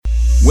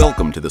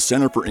Welcome to the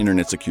Center for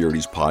Internet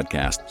Security's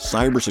podcast,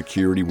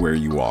 Cybersecurity Where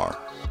You Are.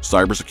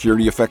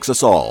 Cybersecurity affects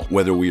us all,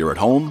 whether we are at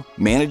home,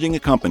 managing a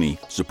company,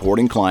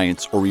 supporting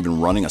clients, or even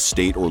running a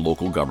state or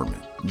local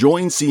government.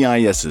 Join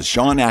CIS's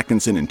Sean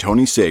Atkinson and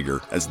Tony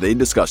Sager as they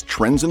discuss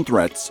trends and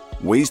threats,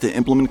 ways to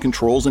implement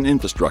controls and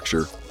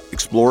infrastructure,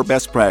 explore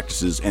best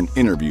practices, and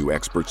interview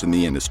experts in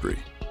the industry.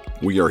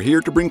 We are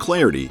here to bring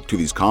clarity to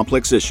these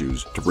complex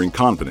issues to bring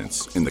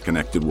confidence in the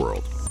connected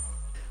world.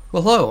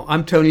 Well, hello,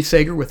 I'm Tony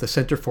Sager with the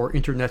Center for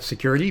Internet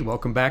Security.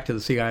 Welcome back to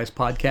the CIS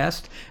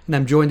podcast. And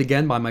I'm joined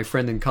again by my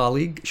friend and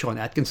colleague, Sean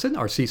Atkinson,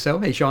 our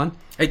CISO. Hey, Sean.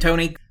 Hey,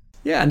 Tony.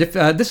 Yeah, and if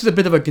this is a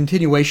bit of a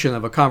continuation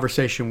of a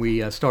conversation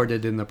we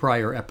started in the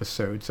prior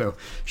episode. So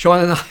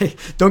Sean and I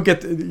don't get,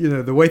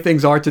 the way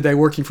things are today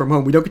working from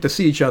home, we don't get to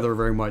see each other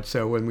very much.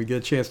 So when we get a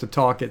chance to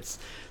talk, it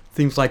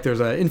seems like there's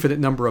an infinite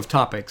number of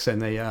topics,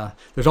 and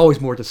there's always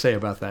more to say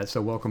about that.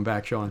 So welcome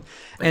back, Sean.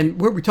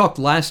 And where we talked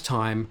last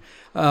time,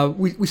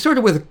 we started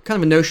with kind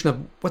of a notion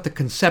of what the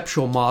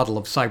conceptual model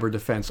of cyber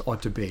defense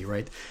ought to be,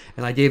 right?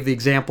 And I gave the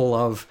example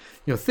of,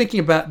 thinking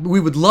about,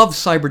 we would love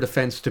cyber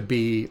defense to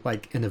be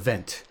like an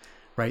event,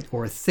 right?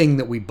 Or a thing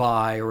that we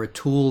buy, or a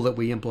tool that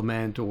we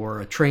implement,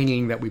 or a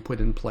training that we put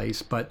in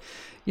place. But,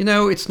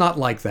 it's not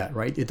like that,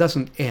 right? It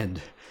doesn't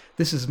end.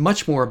 This is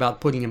much more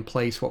about putting in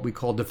place what we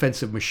call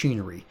defensive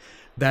machinery.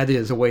 That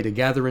is a way to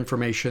gather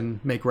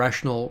information, make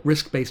rational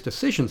risk-based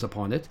decisions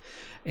upon it,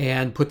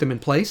 and put them in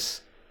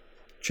place,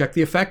 check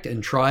the effect,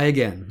 and try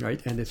again,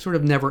 right? And it sort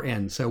of never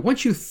ends. So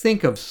once you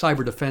think of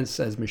cyber defense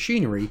as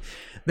machinery,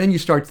 then you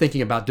start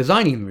thinking about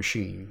designing the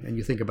machine. And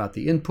you think about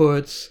the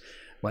inputs,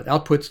 what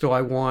outputs do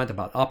I want,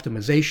 about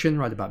optimization,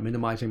 right? About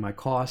minimizing my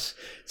costs.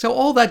 So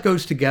all that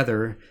goes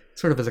together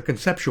sort of as a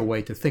conceptual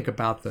way to think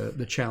about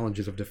the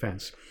challenges of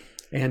defense.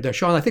 And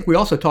Sean, I think we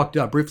also talked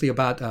briefly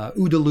about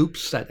OODA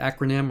loops, that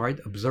acronym, right?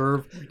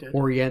 Observe,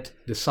 orient,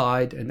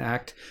 decide, and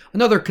act.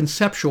 Another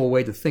conceptual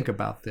way to think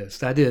about this.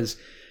 That is,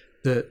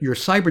 your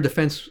cyber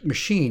defense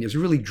machine is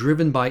really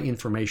driven by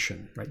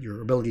information, right?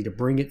 Your ability to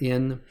bring it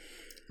in,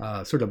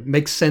 sort of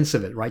make sense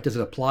of it, right? Does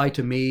it apply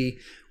to me?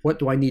 What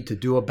do I need to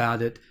do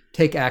about it?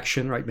 Take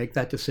action, right? Make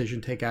that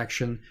decision, take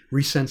action,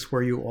 resense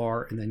where you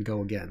are, and then go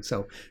again.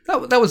 So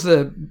that was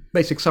the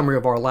basic summary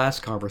of our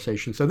last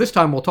conversation. So this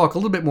time we'll talk a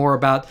little bit more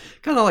about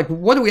kind of like,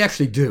 what do we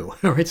actually do?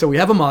 All right. So we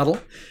have a model.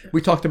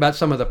 We talked about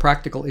some of the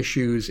practical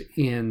issues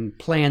in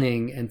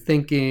planning and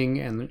thinking,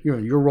 and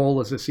your role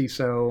as a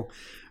CISO,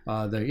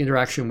 the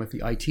interaction with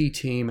the IT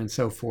team, and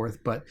so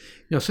forth. But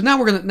so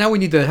now we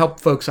need to help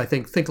folks, I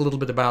think a little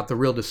bit about the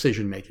real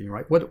decision making,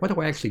 right? What do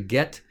I actually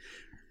get?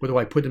 What do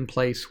I put in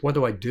place? What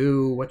do I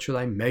do? What should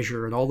I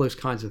measure? And all those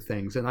kinds of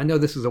things. And I know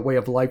this is a way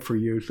of life for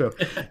you. So,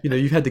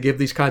 you've had to give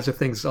these kinds of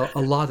things a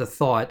lot of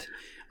thought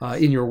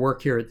in your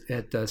work here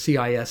at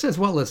CIS, as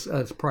well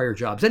as prior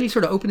jobs. Any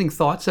sort of opening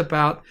thoughts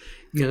about,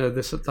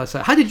 this?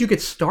 How did you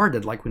get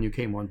started, like when you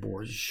came on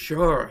board?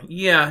 Sure.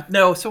 Yeah.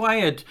 No, so I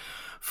had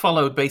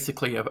followed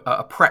basically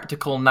a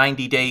practical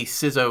 90-day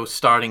CISO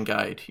starting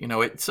guide.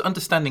 It's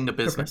understanding the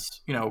business.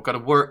 Okay. Got to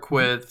work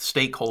with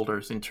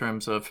stakeholders in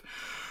terms of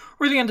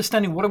really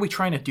understanding what are we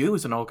trying to do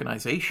as an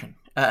organization,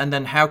 and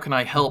then how can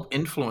I help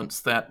influence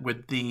that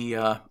with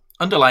the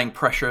underlying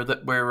pressure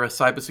that we're a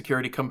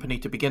cybersecurity company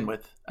to begin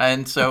with.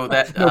 And so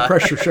that no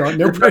pressure, Sean.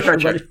 No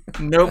pressure.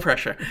 No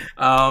pressure.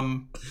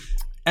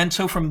 And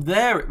so from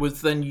there, it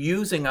was then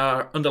using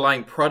our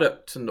underlying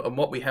product and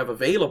what we have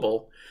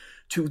available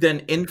to then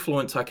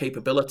influence our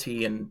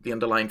capability and the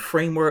underlying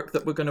framework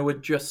that we're going to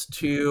adjust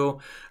to,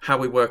 how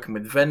we're working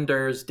with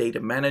vendors, data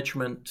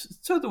management.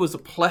 So there was a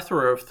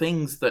plethora of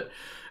things that,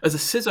 as a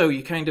CISO,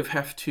 you kind of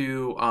have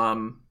to,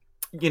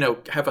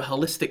 have a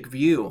holistic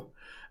view.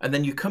 And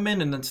then you come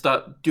in and then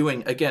start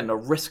doing, again, a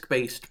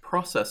risk-based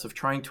process of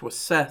trying to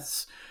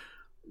assess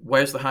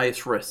where's the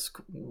highest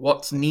risk,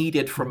 what's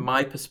needed from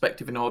my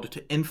perspective in order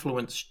to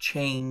influence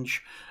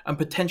change and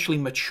potentially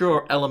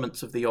mature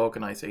elements of the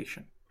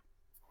organization.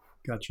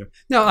 Gotcha.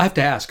 Now I have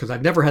to ask, because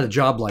I've never had a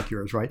job like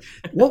yours, right?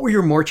 What were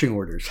your marching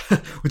orders?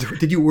 What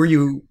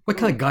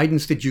kind of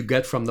guidance did you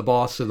get from the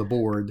boss or the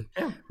board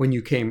when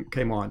you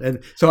came on?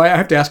 And so I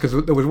have to ask,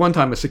 because there was one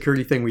time a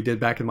security thing we did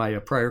back in my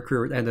prior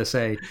career at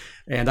NSA,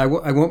 and I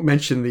won't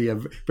mention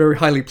the very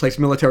highly placed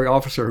military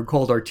officer who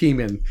called our team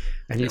in,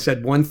 and he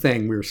said one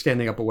thing. We were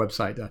standing up a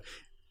website.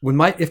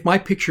 If my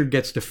picture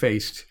gets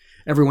defaced,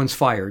 everyone's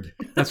fired.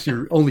 That's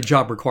your only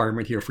job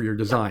requirement here for your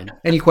design.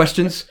 Any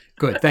questions?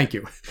 Good, thank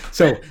you.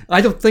 So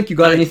I don't think you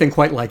got anything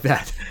quite like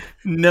that.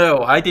 No,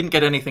 I didn't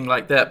get anything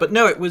like that. But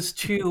no, it was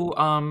to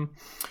want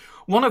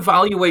to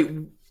evaluate,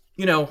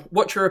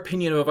 what's your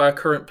opinion of our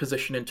current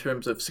position in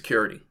terms of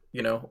security?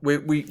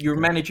 You're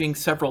managing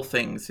several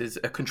things: is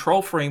a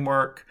control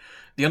framework,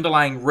 the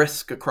underlying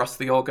risk across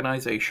the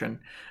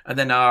organization, and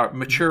then our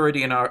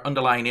maturity and our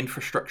underlying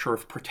infrastructure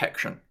of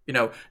protection.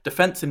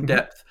 Defense in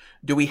depth.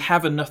 Do we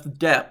have enough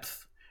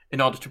depth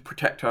in order to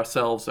protect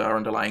ourselves, our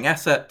underlying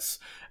assets?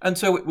 And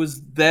so it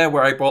was there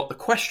where I brought the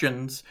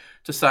questions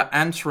to start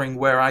answering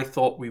where I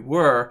thought we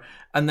were,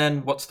 and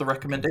then what's the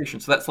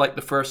recommendation? So that's like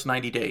the first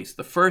 90 days.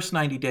 The first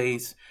 90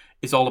 days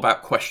is all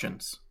about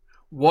questions.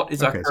 What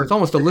is our Okay, so it's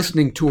almost a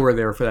listening tour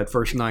there for that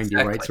first 90,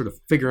 Exactly. right? Sort of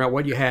figuring out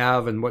what you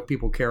have and what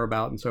people care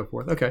about and so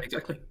forth. Okay.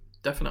 Exactly.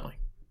 Definitely.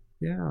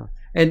 Yeah.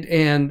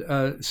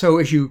 And so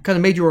as you kind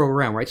of made your way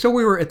around, right? So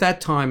we were at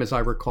that time, as I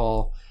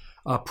recall,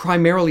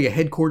 primarily a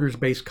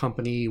headquarters-based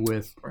company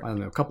with, I don't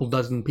know, a couple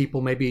dozen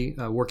people maybe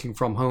working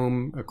from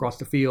home across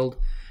the field.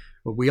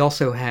 But we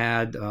also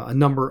had a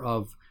number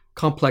of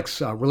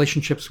complex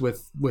relationships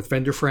with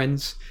vendor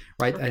friends,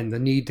 right? And the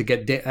need to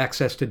get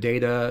access to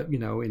data, you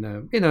know, in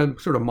a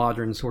sort of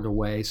modern sort of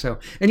way. So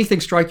anything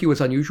strike you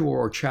as unusual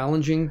or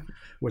challenging?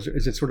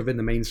 Is it sort of in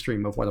the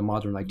mainstream of what a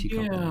modern IT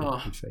company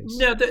would face?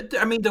 No,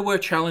 I mean, there were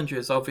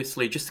challenges,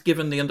 obviously, just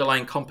given the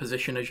underlying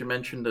composition, as you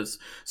mentioned. There's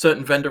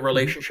certain vendor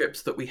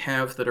relationships that we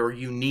have that are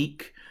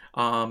unique.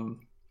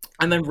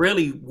 And then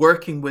really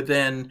working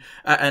within,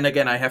 and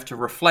again, I have to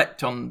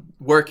reflect on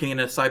working in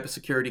a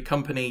cybersecurity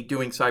company,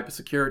 doing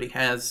cybersecurity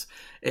has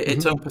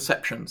its own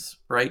perceptions,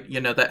 right?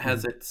 You know, that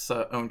has its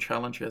own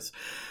challenges.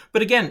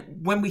 But again,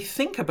 when we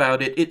think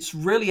about it, it's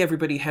really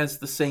everybody has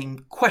the same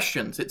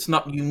questions. It's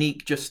not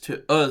unique just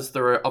to us.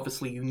 There are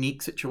obviously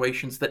unique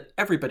situations that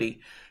everybody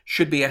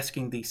should be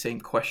asking these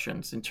same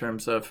questions in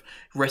terms of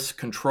risk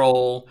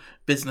control,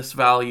 business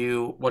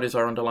value, what is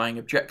our underlying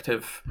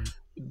objective?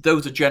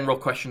 Those are general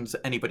questions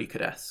that anybody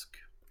could ask.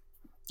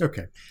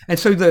 Okay. And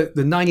so the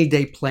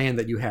 90-day plan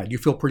that you had, you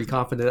feel pretty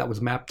confident that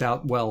was mapped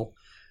out well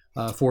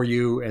for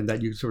you and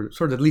that you sort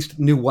of at least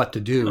knew what to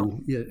do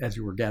as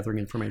you were gathering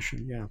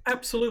information? Yeah.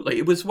 Absolutely.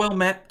 It was well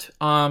mapped.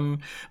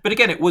 But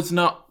again, it was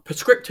not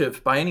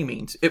prescriptive by any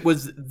means. It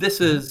was, this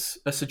is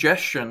a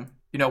suggestion.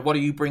 You know, what are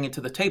you bringing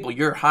to the table?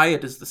 You're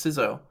hired as the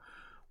CISO.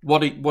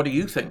 What do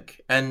you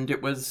think? And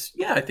it was,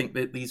 yeah, I think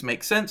that these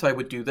make sense. I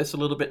would do this a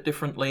little bit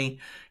differently.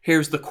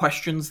 Here's the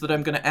questions that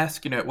I'm going to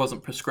ask. You know, it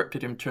wasn't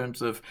prescripted in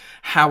terms of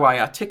how I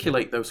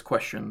articulate those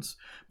questions.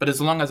 But as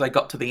long as I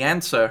got to the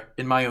answer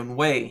in my own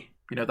way,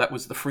 you know, that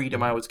was the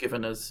freedom I was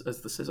given as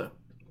the CISO.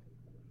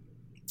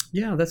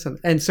 Yeah,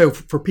 and so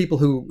for people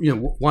who, you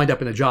know, wind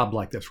up in a job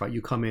like this, right?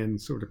 You come in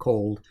sort of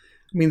cold.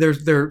 I mean,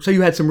 so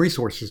you had some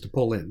resources to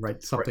pull in,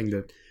 right? Something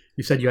that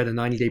you said you had a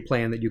 90-day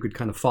plan that you could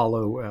kind of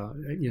follow,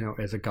 you know,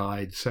 as a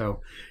guide. So,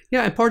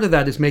 yeah, and part of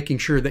that is making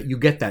sure that you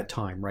get that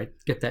time, right?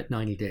 Get that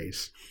 90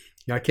 days.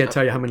 You know, I can't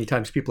tell you how many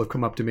times people have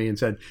come up to me and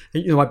said,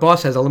 you know, my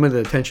boss has a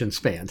limited attention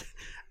span.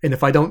 And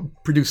if I don't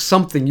produce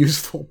something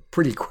useful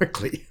pretty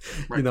quickly,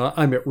 you know,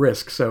 I'm at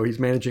risk. So he's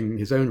managing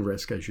his own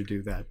risk as you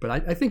do that. But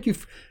I think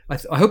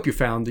I hope you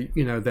found,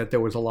 you know, that there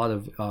was a lot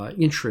of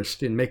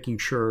interest in making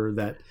sure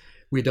that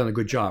we had done a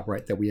good job,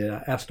 right? That we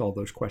asked all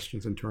those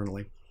questions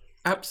internally.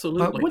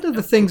 Absolutely. One of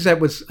the things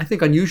that was, I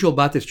think, unusual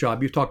about this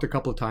job, you've talked a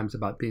couple of times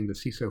about being the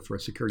CISO for a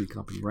security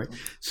company, right?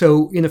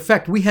 So, in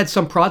effect, we had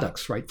some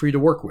products, right, for you to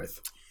work with.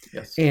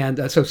 Yes.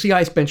 And so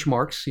CIS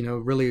benchmarks, you know,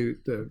 really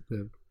the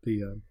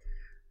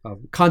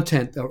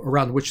content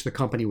around which the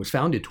company was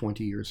founded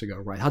 20 years ago,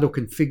 right? How to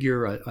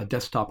configure a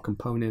desktop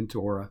component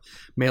or a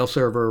mail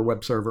server,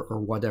 web server,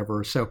 or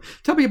whatever. So,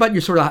 tell me about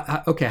your sort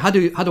of, okay, how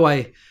do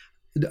I...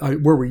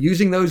 were we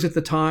using those at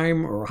the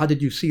time, or how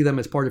did you see them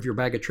as part of your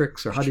bag of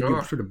tricks, or how did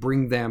you sort of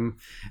bring them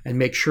and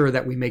make sure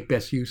that we make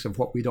best use of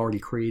what we'd already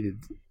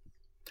created?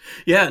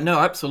 Yeah, no,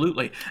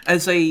 absolutely.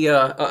 As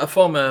a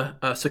former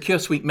Secure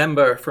Suite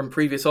member from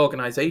previous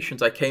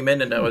organizations, I came in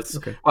and I was,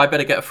 I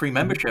better get a free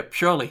membership,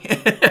 surely.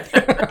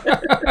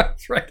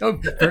 That's right. Oh,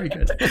 very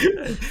good.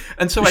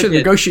 And so you should have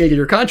negotiated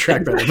your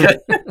contract better.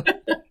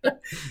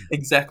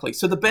 Exactly.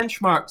 So the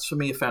benchmarks for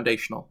me are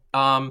foundational.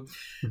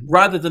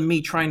 Rather than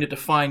me trying to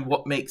define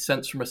what makes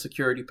sense from a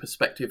security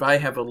perspective, I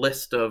have a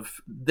list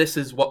of this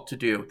is what to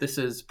do. This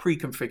is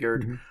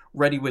pre-configured,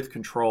 ready with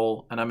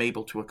control, and I'm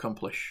able to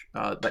accomplish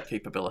that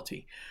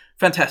capability.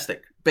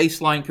 Fantastic.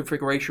 Baseline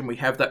configuration, we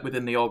have that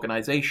within the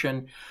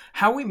organization.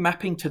 How are we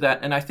mapping to that?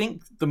 And I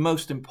think the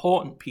most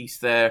important piece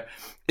there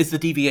is the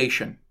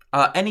deviation.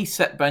 Any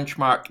set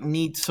benchmark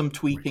needs some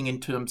tweaking in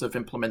terms of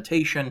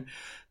implementation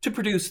to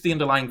produce the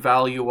underlying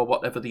value or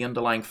whatever the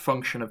underlying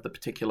function of the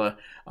particular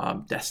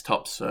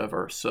desktop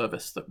server or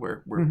service that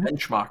we're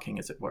benchmarking,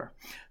 as it were.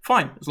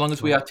 Fine, as long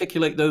as we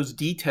articulate those,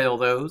 detail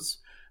those,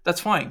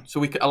 that's fine. So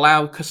we can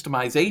allow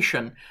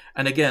customization,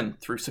 and again,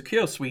 through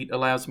Secure Suite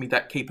allows me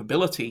that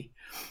capability.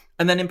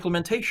 And then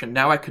implementation.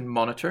 Now I can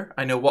monitor.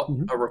 I know what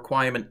a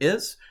requirement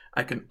is.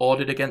 I can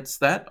audit against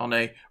that on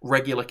a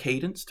regular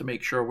cadence to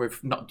make sure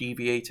we've not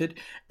deviated.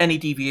 Any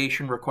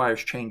deviation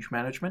requires change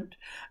management.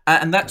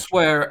 And that's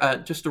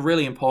where, just a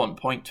really important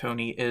point,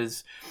 Tony,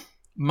 is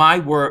my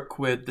work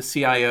with the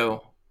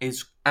CIO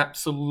is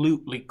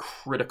absolutely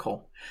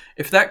critical.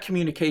 If that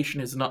communication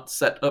is not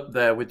set up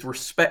there with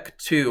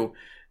respect to,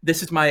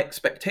 this is my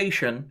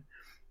expectation,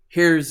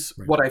 here's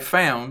what I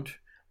found,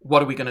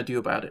 what are we going to do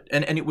about it?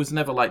 And it was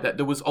never like that.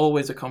 There was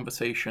always a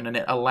conversation, and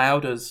it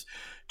allowed us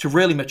to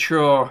really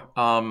mature,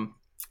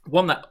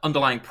 that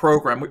underlying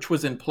program, which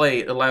was in play,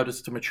 it allowed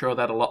us to mature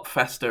that a lot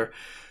faster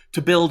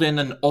to build in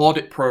an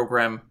audit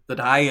program that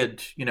I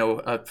had,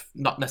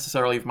 not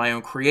necessarily of my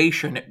own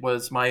creation. It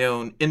was my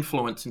own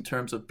influence in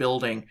terms of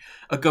building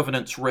a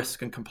governance,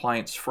 risk, and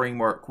compliance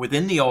framework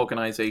within the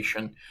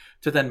organization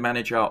to then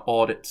manage our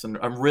audits and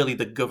really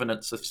the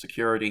governance of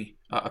security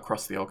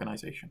across the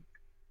organization.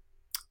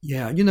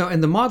 Yeah,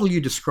 and the model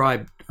you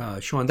described,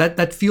 Sean,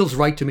 that feels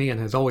right to me and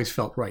has always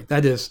felt right.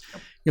 That is,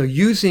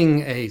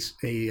 using a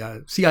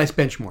CIS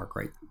benchmark,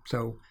 right?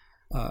 So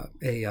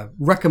a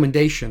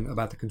recommendation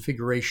about the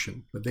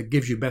configuration that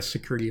gives you best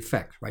security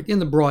effect, right? In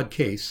the broad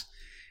case,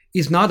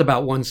 is not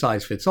about one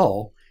size fits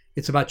all.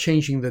 It's about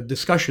changing the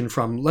discussion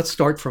from let's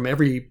start from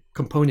every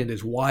component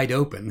is wide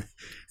open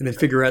and then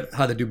figure out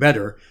how to do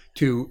better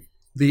to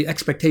the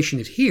expectation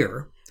is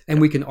here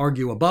and we can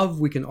argue above,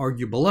 we can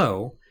argue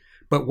below.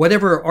 But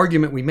whatever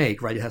argument we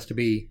make, right, it has to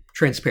be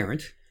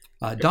transparent,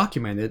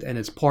 documented, and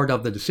it's part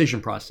of the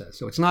decision process.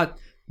 So it's not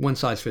one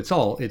size fits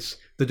all. It's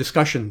the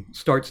discussion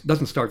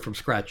doesn't start from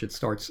scratch. It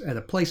starts at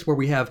a place where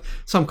we have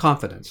some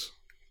confidence,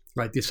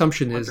 right? The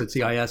assumption is that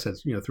CIS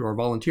has, through our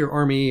volunteer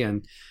army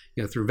and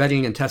through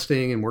vetting and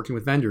testing and working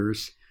with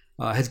vendors,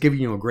 has given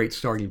you a great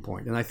starting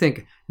point. And I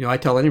think, I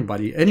tell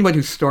anybody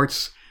who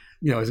starts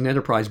as an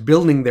enterprise,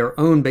 building their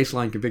own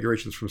baseline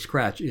configurations from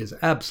scratch is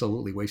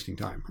absolutely wasting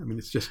time. I mean,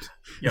 it's just,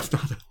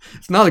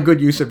 it's not a good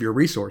use of your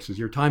resources.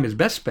 Your time is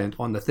best spent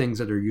on the things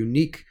that are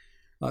unique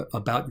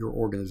about your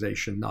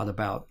organization, not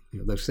about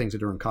those things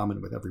that are in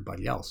common with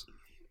everybody else.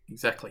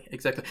 Exactly.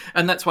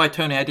 And that's why,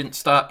 Tony, I didn't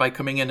start by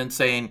coming in and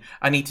saying,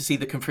 I need to see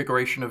the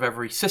configuration of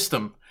every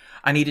system.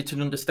 I needed to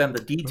understand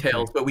the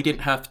details, but we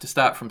didn't have to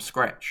start from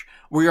scratch.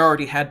 We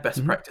already had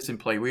best practice in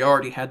play. We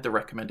already had the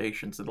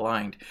recommendations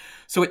aligned.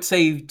 So it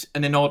saved,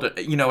 and in order,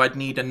 I'd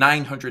need a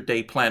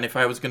 900-day plan if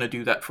I was going to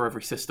do that for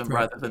every system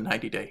rather than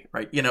 90-day,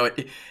 right?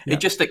 It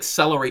just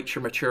accelerates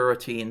your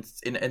maturity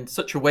in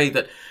such a way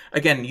that,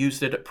 again,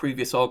 used it at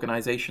previous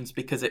organizations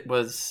because it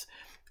was,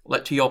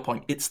 to your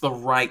point, it's the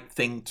right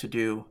thing to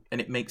do,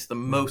 and it makes the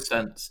most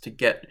sense to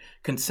get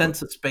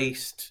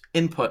consensus-based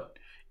input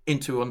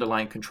into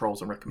underlying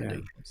controls and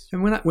recommendations. Yeah.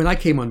 And when I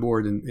came on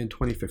board in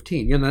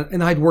 2015,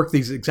 and I'd worked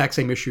these exact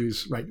same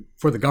issues right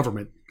for the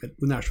government at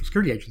the National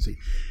Security Agency,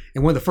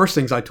 and one of the first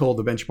things I told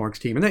the benchmarks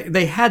team, and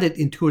they had it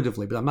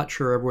intuitively, but I'm not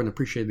sure everyone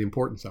appreciated the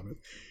importance of it.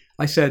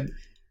 I said,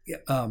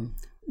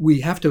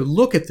 we have to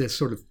look at this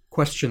sort of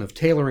question of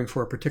tailoring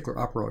for a particular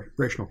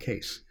operational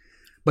case.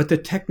 But the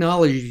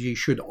technology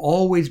should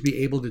always be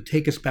able to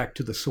take us back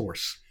to the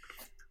source.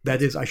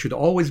 That is, I should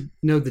always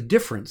know the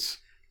difference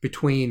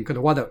between kind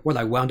of what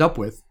I wound up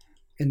with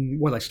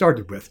and what I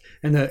started with.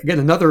 And again,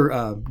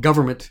 another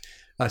government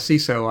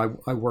CISO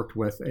I worked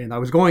with, and I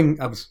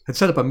had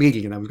set up a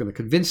meeting, and I was going to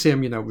convince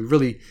him, it would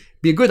really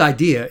be a good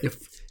idea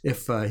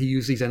if he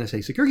used these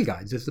NSA security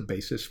guides as the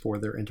basis for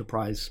their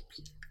enterprise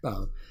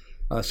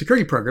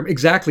security program,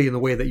 exactly in the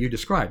way that you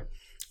described.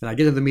 And I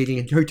get into the meeting,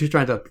 and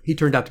he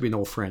turned out to be an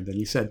old friend. And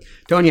he said,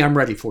 Tony, I'm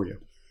ready for you.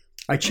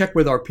 I checked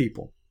with our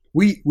people.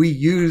 We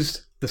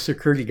used the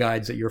security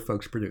guides that your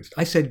folks produced.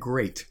 I said,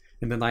 great.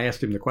 And then I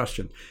asked him the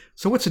question.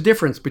 So what's the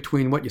difference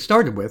between what you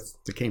started with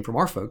that came from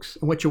our folks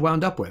and what you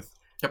wound up with?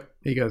 Yep.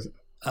 He goes,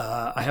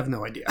 I have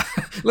no idea.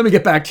 Let me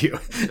get back to you.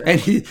 Exactly. And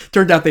he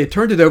turned out they had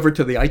turned it over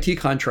to the IT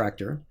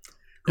contractor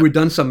who had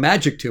done some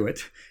magic to it,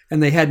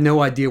 and they had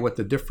no idea what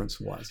the difference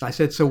was. And I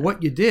said, so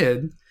what you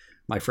did,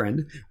 my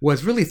friend,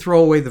 was really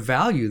throw away the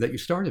value that you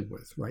started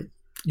with, right?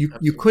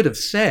 You could have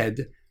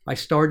said, I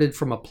started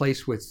from a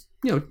place with,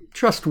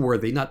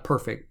 trustworthy, not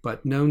perfect,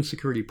 but known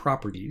security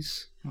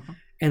properties. Mm-hmm.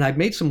 And I've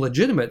made some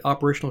legitimate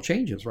operational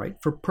changes, right?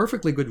 For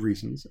perfectly good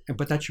reasons,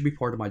 but that should be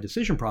part of my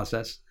decision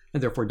process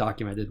and therefore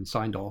documented and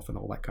signed off and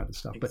all that kind of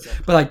stuff.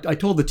 Exactly. But I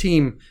told the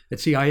team at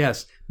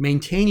CIS,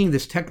 maintaining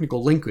this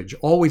technical linkage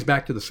always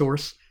back to the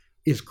source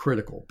is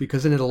critical,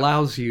 because then it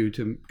allows you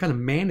to kind of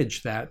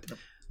manage that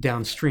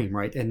downstream,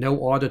 right? And no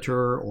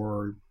auditor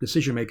or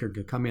decision maker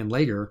could come in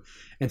later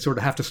and sort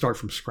of have to start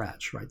from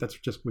scratch, right? That's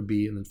just would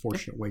be an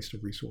unfortunate waste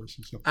of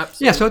resources. So,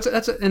 absolutely.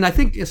 Yeah, so and I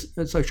think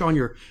so, Sean,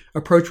 your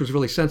approach was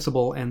really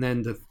sensible. And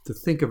then to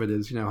think of it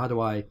as, how do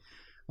I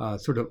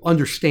sort of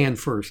understand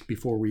first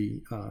before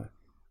we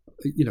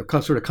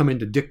sort of come in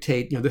to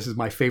dictate, this is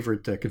my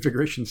favorite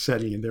configuration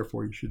setting and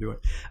therefore you should do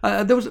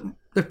it. There's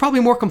probably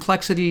more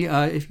complexity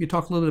if you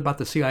talk a little bit about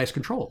the CIS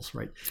controls,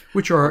 right?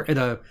 Which are at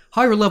a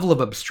higher level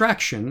of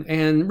abstraction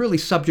and really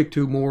subject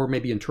to more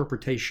maybe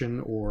interpretation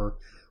or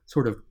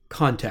sort of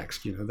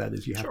context, that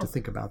is, you have to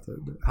think about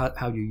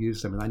how you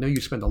use them. And I know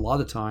you spend a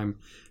lot of time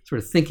sort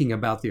of thinking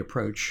about the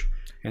approach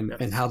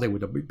and how they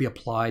would be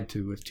applied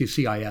to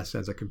CIS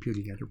as a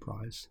computing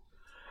enterprise.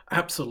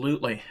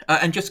 Absolutely.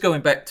 And just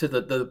going back to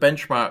the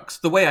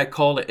benchmarks, the way I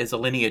call it is a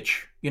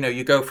lineage.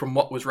 You go from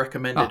what was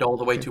recommended all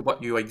the way to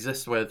what you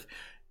exist with.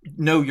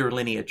 Know your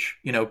lineage,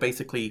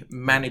 basically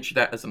manage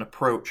that as an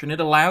approach. And it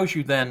allows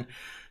you then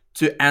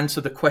to answer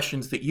the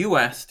questions that you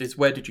asked is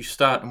where did you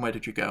start and where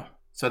did you go?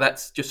 So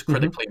that's just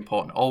critically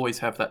important. Always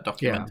have that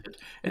documented.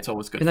 Yeah. It's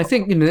always good. And I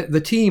think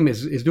the team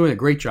is doing a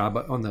great job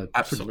on the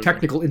sort of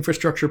technical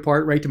infrastructure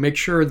part, right? To make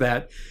sure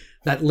that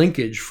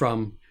linkage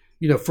from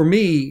for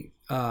me,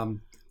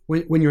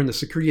 when you're in the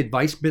security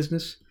advice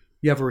business,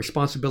 you have a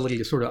responsibility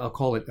to sort of, I'll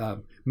call it,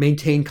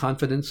 maintain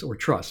confidence or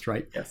trust,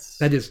 right? Yes.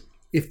 That is,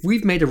 if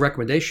we've made a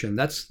recommendation,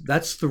 that's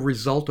the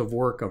result of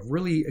work of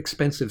really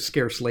expensive,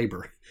 scarce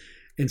labor.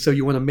 And so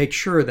you want to make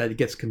sure that it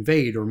gets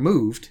conveyed or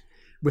moved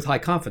with high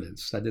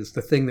confidence. That is,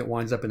 the thing that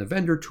winds up in a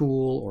vendor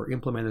tool or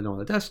implemented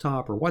on a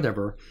desktop or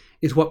whatever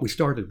is what we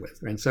started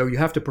with. And so you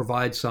have to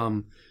provide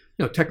some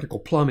technical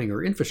plumbing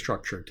or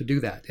infrastructure to do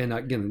that. And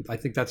again, I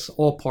think that's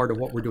all part of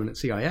what we're doing at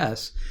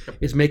CIS,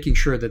 is making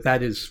sure that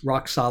that is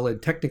rock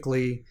solid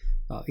technically,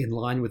 in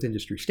line with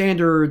industry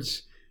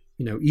standards,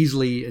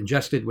 easily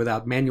ingested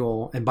without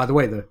manual. And by the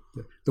way,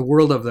 the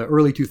world of the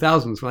early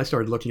 2000s, when I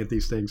started looking at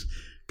these things,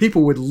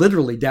 people would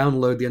literally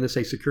download the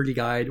NSA Security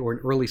Guide or an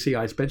early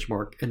CIS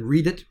benchmark and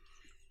read it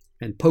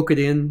and poke it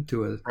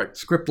into a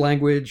script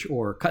language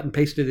or cut and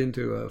paste it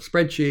into a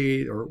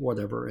spreadsheet or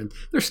whatever. And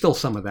there's still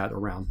some of that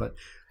around, but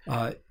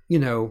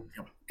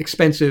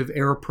expensive,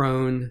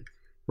 error-prone,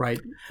 right?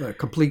 A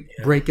complete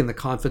break in the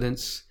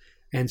confidence.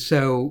 And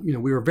so,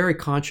 we were very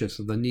conscious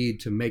of the need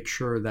to make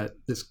sure that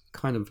this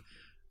kind of,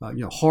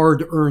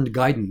 hard-earned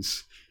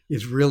guidance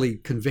is really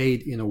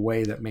conveyed in a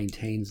way that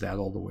maintains that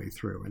all the way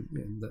through.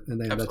 And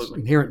then that's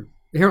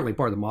inherently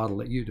part of the model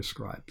that you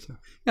described. So,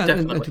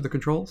 and to the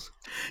controls?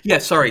 Yeah,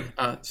 sorry.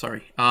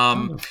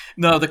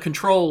 No, the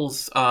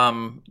controls,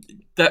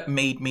 that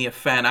made me a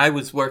fan. I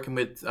was working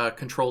with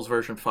Controls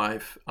version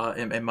 5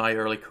 in my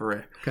early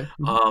career. Okay.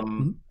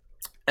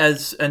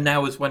 And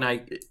now is when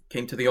I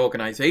came to the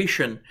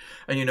organization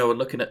and,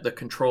 looking at the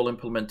control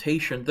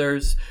implementation,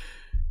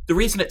 the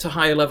reason it's a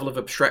higher level of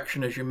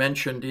abstraction, as you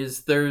mentioned,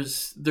 is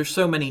there's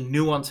so many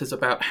nuances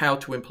about how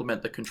to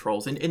implement the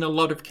controls. In a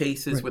lot of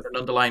cases with an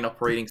underlying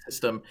operating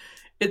system,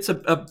 it's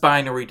a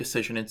binary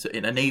decision. It's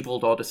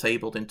enabled or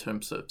disabled in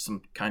terms of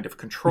some kind of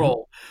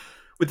control.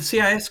 With the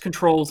CIS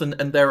controls and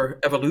their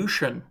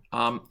evolution,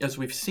 as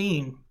we've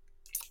seen,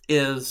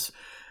 is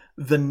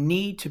the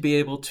need to be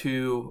able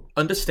to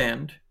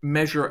understand,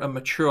 measure, and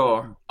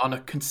mature on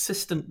a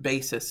consistent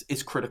basis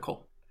is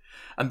critical.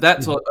 And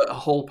that's a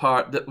whole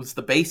part that was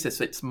the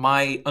basis. It's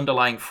my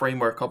underlying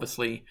framework,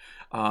 obviously,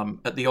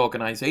 at the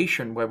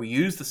organization where we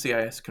use the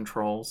CIS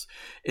controls,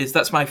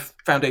 that's my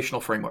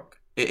foundational framework.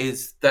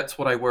 That's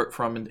what I work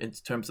from in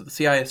terms of the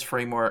CIS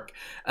framework.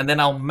 And then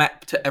I'll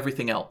map to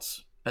everything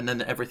else. And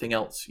then everything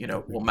else,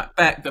 will map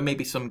back. There may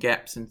be some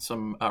gaps in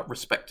some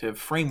respective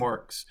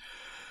frameworks.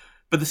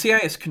 But the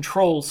CIS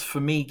controls for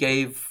me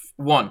gave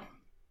one,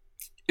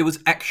 it was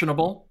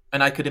actionable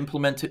and I could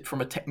implement it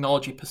from a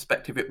technology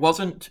perspective. It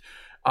wasn't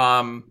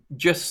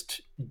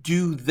just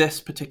do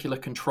this particular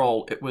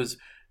control. It was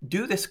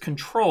do this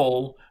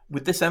control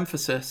with this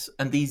emphasis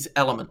and these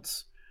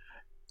elements.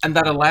 And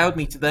that allowed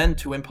me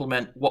to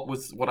implement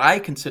what I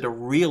consider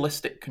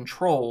realistic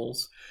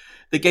controls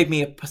that gave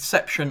me a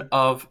perception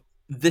of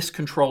this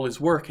control is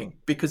working,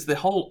 because the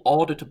whole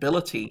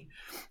auditability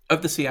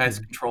of the CIS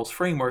controls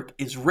framework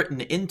is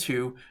written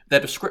into their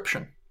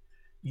description.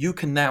 You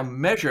can now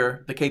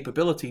measure the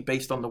capability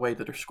based on the way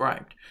they're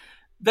described.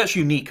 That's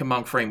unique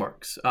among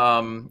frameworks,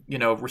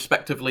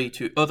 respectively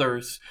to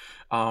others.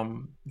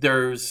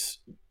 There's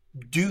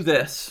do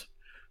this,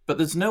 but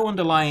there's no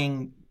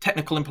underlying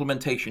technical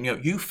implementation.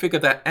 You figure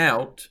that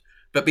out,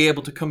 but be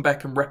able to come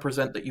back and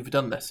represent that you've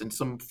done this in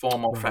some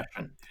form or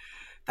fashion.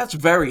 That's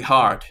very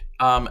hard,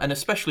 and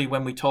especially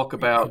when we talk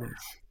about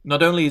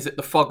not only is it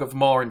the fog of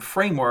more in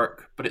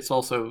framework, but it's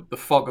also the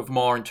fog of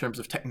more in terms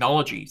of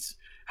technologies.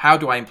 How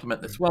do I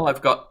implement this? Well,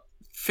 I've got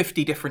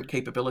 50 different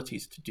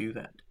capabilities to do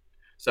that.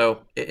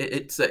 So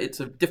it's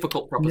a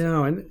difficult proposition.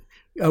 No,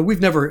 and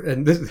we've never,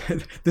 and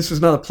this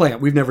is not a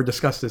plant. We've never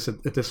discussed this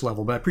at this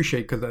level, but I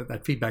appreciate because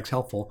that feedback's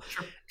helpful.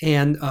 Sure.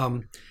 And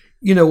I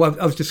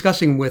was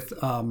discussing with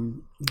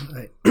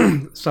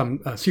some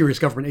serious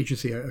government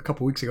agency a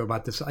couple of weeks ago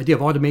about this idea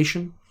of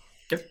automation.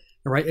 Yep.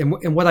 All right, and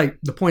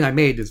the point I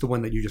made is the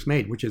one that you just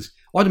made, which is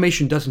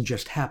automation doesn't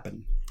just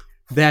happen.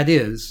 That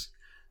is,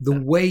 the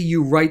way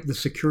you write the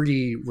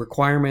security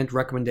requirement,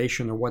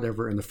 recommendation, or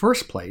whatever in the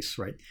first place,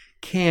 right,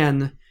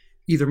 can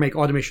either make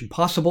automation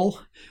possible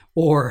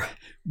or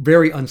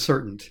very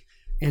uncertain.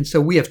 And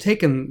so we have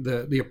taken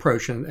the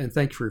approach, and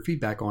thank you for your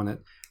feedback on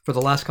it, for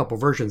the last couple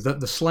of versions.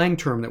 The slang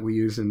term that we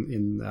use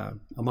in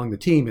among the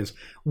team is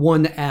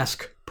one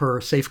ask per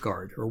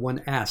safeguard, or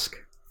one ask,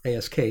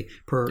 ASK,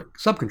 per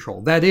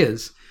subcontrol. That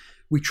is,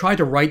 we try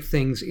to write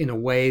things in a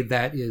way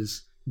that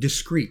is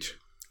discrete,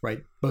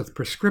 right, both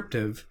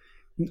prescriptive,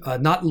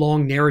 not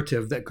long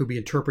narrative that could be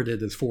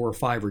interpreted as 4 or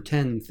 5 or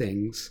 10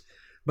 things,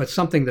 but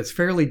something that's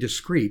fairly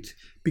discrete,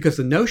 because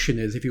the notion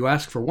is if you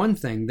ask for one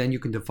thing, then you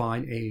can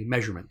define a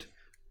measurement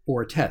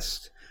or a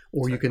test,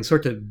 or you can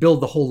sort of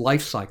build the whole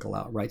life cycle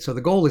out, right? So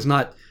the goal is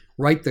not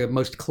write the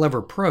most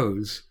clever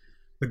prose.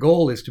 The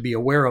goal is to be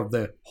aware of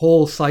the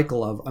whole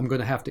cycle of I'm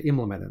going to have to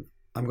implement it.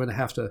 I'm going to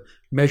have to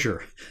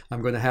measure.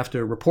 I'm going to have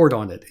to report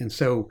on it. And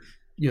so,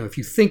 if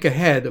you think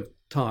ahead of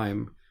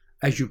time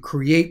as you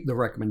create the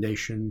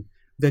recommendation,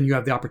 then you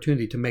have the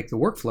opportunity to make the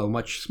workflow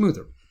much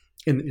smoother.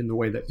 in the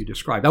way that you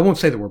described. I won't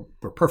say that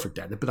we're perfect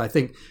at it, but I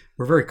think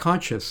we're very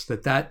conscious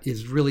that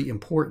is really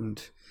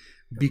important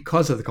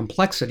because of the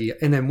complexity.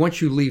 And then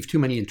once you leave too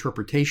many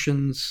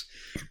interpretations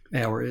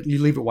or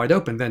you leave it wide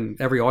open, then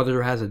every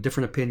auditor has a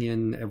different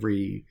opinion.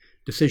 Every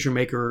decision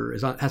maker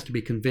has to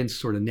be convinced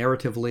sort of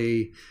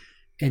narratively.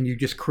 And you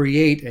just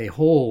create a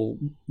whole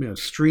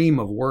stream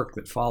of work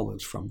that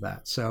follows from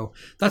that. So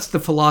that's the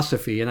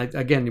philosophy. And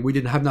again,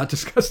 we have not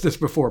discussed this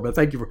before, but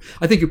thank you.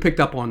 I think you picked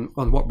up on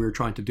what we were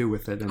trying to do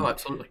with it. And,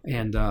 absolutely.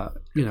 And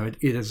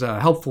it is a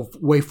helpful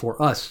way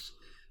for us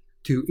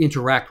to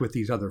interact with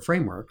these other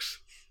frameworks.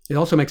 It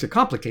also makes it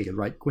complicated,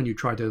 right? When you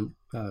try to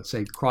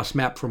say cross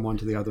map from one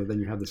to the other, then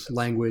you have this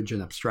language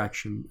and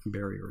abstraction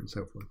barrier and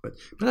so forth. But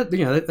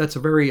that's a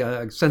very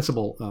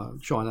sensible,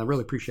 Sean. I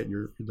really appreciate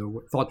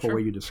the thoughtful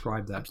way you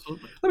described that.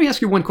 Absolutely. Let me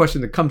ask you one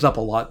question that comes up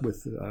a lot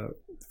with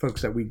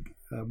folks that we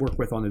work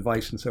with on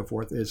advice and so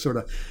forth. Is sort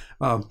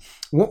of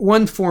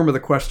one form of the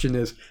question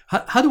is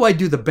how do I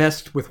do the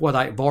best with what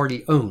I've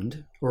already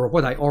owned or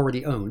what I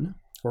already own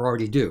or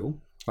already do,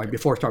 right,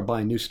 before I start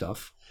buying new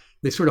stuff?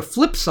 The sort of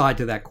flip side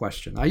to that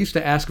question, I used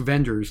to ask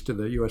vendors to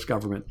the U.S.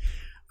 government,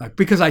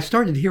 because I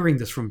started hearing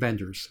this from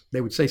vendors. They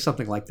would say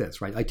something like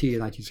this, right? IT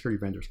and IT security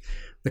vendors.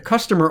 The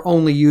customer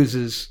only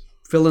uses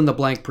fill in the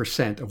blank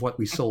 % of what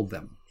we sold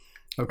them.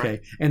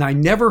 Okay. And I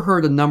never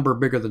heard a number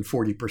bigger than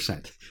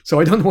 40%. So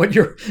I don't know what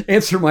your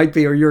answer might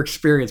be or your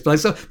experience.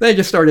 But then I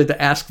just started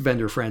to ask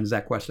vendor friends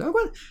that question.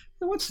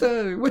 What's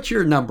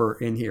your number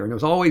in here? And it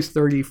was always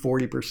 30,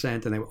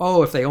 40%. And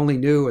if they only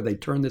knew, or they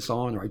turned this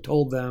on, or I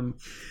told them.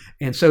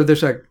 And so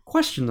there's a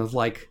question of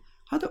like,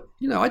 I don't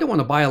want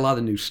to buy a lot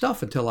of new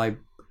stuff until I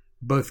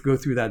both go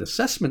through that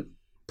assessment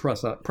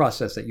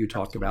process that you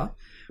talked about,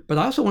 but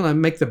I also want to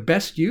make the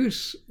best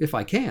use, if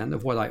I can,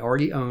 of what I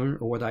already own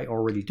or what I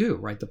already do,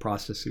 right? The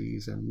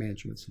processes and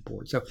management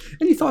support. So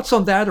any thoughts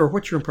on that, or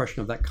what's your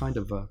impression of that kind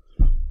of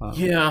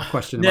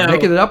question? Am I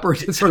making it up, or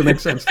does it sort of make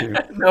sense to you?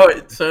 No,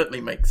 it certainly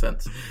makes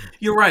sense.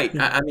 You're right.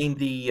 Yeah. I mean,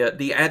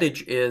 the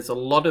adage is a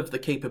lot of the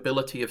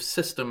capability of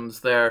systems,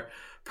 they're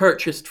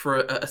purchased for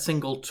a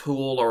single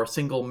tool or a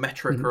single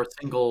metric or a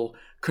single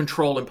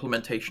control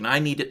implementation. I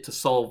need it to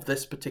solve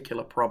this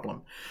particular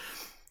problem.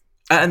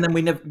 And then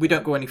we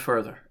don't go any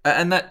further.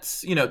 And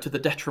that's, to the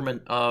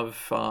detriment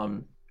of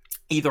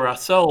either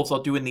ourselves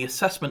or doing the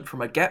assessment from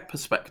a gap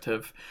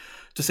perspective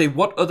to say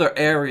what other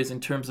areas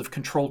in terms of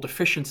control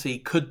deficiency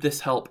could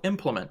this help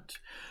implement.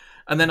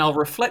 And then I'll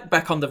reflect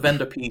back on the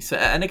vendor piece.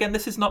 And again,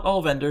 this is not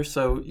all vendors,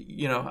 so,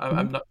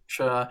 I'm not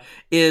sure,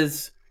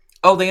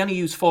 they only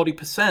use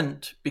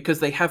 40% because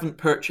they haven't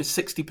purchased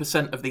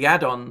 60% of the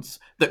add-ons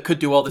that could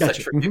do all this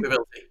extra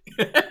capability.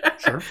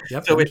 Sure.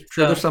 Yep.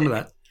 So there's some of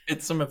that.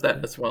 It's some of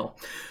that as well.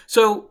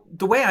 So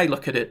the way I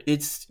look at it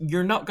is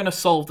you're not going to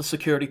solve the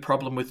security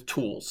problem with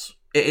tools.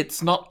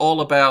 It's not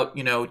all about,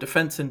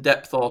 defense in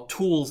depth or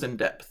tools in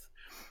depth.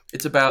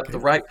 It's about the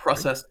right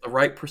process, the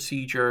right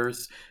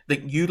procedures,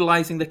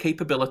 utilizing the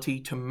capability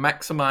to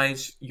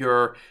maximize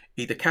your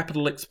either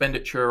capital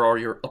expenditure or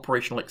your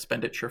operational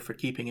expenditure for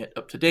keeping it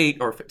up to date,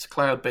 or if it's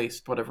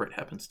cloud-based, whatever it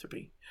happens to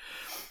be.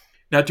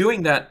 Now,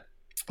 doing that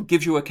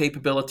gives you a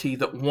capability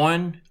that,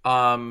 one,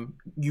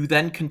 you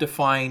then can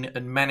define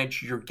and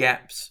manage your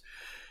gaps,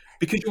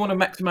 because you want to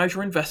maximize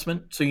your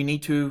investment. So you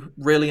need to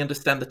really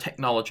understand the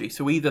technology.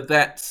 So either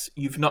that's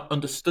you've not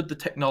understood the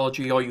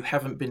technology, or you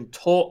haven't been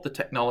taught the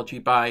technology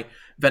by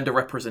vendor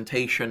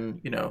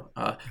representation,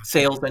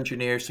 sales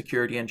engineers,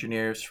 security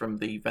engineers from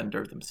the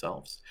vendor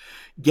themselves.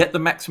 Get the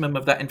maximum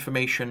of that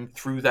information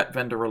through that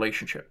vendor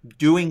relationship.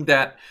 Doing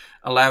that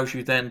allows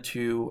you then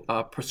to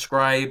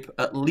prescribe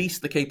at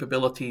least the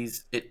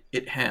capabilities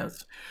it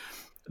has.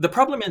 The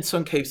problem in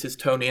some cases,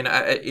 Tony, and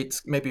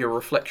it's maybe a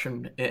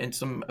reflection in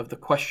some of the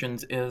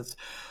questions is,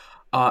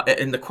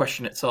 in the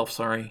question itself,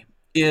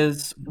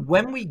 is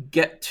when we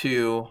get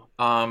to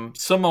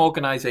some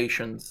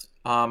organizations,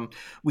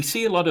 we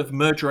see a lot of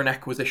merger and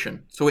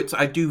acquisition. So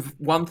I do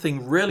one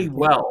thing really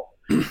well,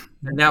 and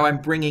now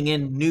I'm bringing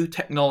in new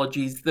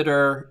technologies that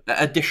are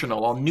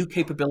additional, or new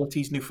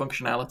capabilities, new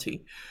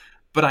functionality.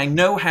 But I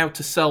know how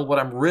to sell what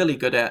I'm really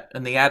good at,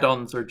 and the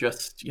add-ons are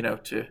just,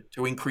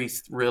 to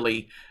increase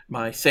really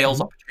my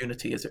sales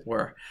opportunity, as it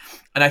were.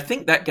 And I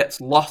think that gets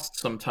lost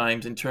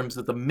sometimes in terms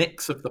of the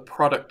mix of the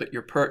product that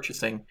you're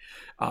purchasing,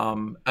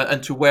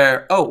 and to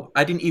where,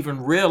 I didn't even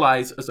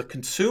realize as a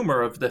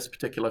consumer of this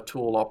particular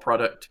tool or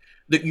product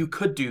that you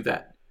could do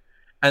that.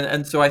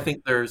 And so I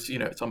think there's,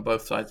 it's on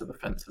both sides of the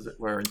fence, as it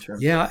were, in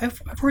terms. Yeah,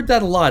 I've heard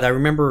that a lot. I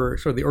remember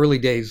sort of the early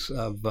days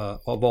of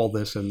all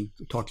this, and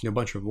talking to a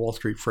bunch of Wall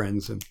Street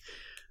friends, and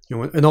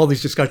and all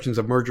these discussions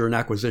of merger and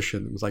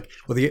acquisition. It was like,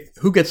 well,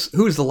 who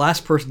is the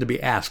last person to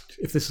be asked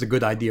if this is a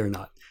good idea or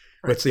not?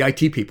 Right. Well, it's the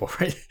IT people,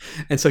 right?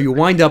 And so you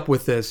wind up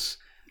with this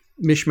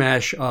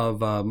mishmash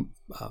of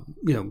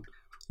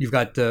you've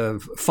got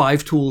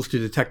 5 tools to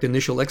detect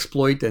initial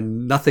exploit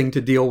and nothing to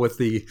deal with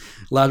the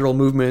lateral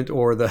movement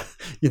or the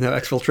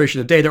exfiltration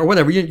of data or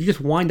whatever. You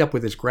just wind up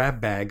with this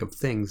grab bag of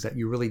things that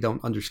you really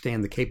don't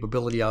understand the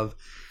capability of.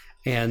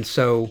 And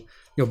so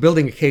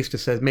building a case that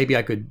says maybe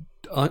I could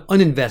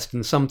uninvest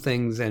in some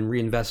things and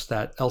reinvest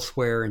that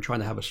elsewhere, and trying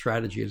to have a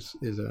strategy is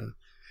a.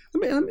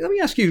 Let me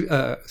ask you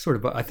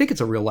I think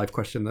it's a real life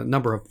question. A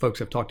number of folks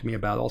have talked to me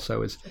about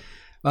also is,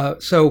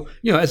 so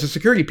as a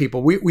security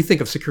people, we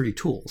think of security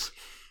tools,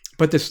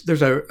 but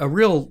there's a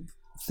real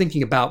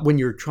thinking about when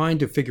you're trying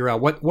to figure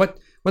out what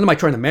am I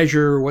trying to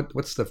measure,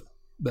 what's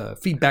the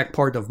feedback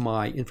part of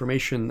my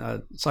information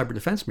cyber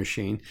defense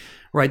machine,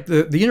 right?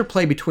 The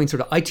interplay between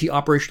sort of IT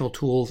operational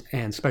tools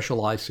and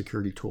specialized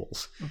security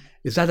tools.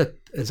 Is that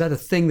a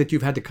thing that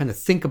you've had to kind of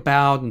think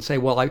about and say,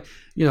 well,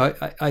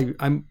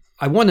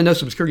 I want to know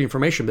some security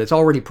information, but it's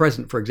already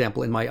present, for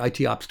example, in my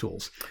IT ops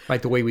tools,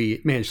 right? The way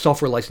we manage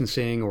software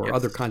licensing or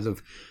other kinds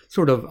of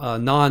sort of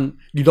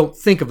you don't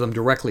think of them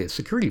directly as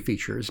security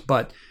features,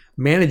 but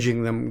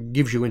managing them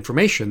gives you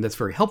information that's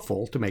very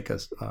helpful to make a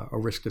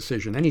risk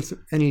decision.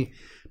 Any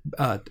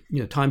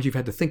times you've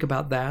had to think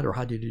about that, or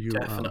how did you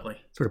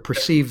sort of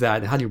perceive that,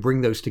 and how do you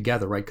bring those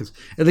together, right? Because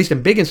at least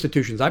in big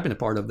institutions I've been a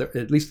part of,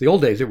 at least the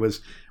old days, it was,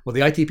 well,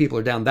 the IT people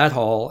are down that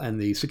hall and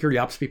the security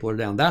ops people are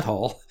down that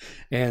hall,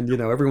 and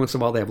every once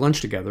in a while they have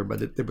lunch together,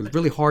 but it was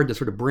really hard to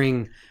sort of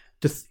bring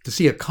to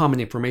see a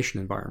common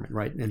information environment,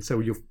 right? And so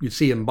you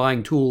see them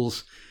buying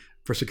tools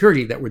for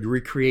security that would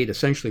recreate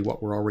essentially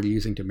what we're already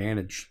using to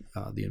manage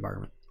the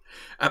environment.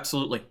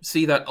 Absolutely.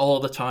 See that all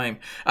the time.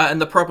 And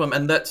the problem,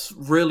 and that's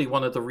really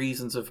one of the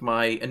reasons of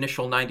my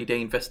initial 90-day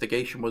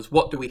investigation, was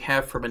what do we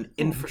have from an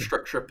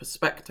infrastructure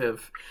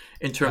perspective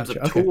in terms of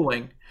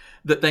tooling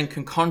that then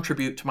can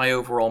contribute to my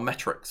overall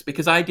metrics?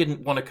 Because I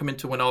didn't want to come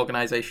into an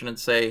organization and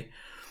say,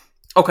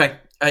 okay,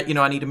 I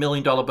need $1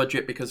 million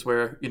budget because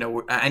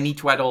I need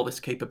to add all this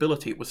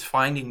capability. It was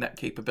finding that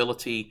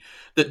capability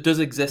that does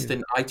exist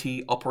in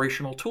IT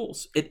operational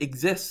tools. It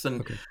exists.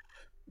 And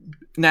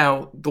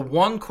now the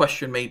one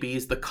question maybe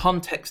is the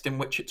context in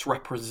which it's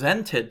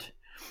represented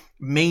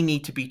may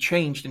need to be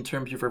changed in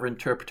terms of your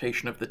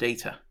interpretation of the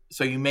data.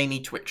 So you may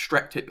need to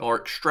extract it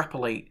or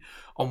extrapolate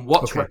on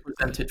what's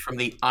represented from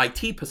the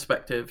IT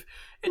perspective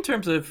in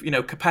terms of,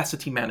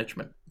 capacity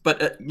management.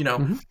 But,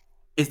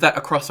 is that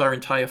across our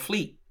entire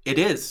fleet? It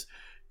is.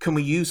 Can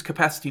we use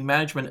capacity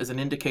management as an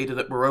indicator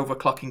that we're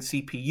overclocking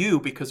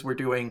CPU because we're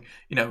doing,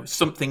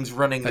 something's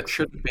running that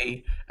shouldn't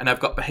be, and I've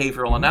got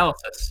behavioral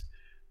analysis?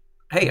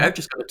 Hey, I've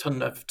just got a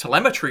ton of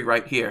telemetry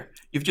right here.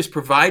 You've just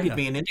provided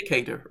me an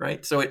indicator,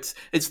 right? So it's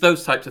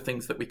those types of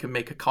things that we can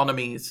make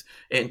economies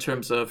in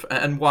terms of,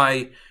 and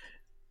why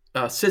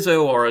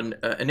CISO or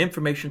an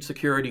information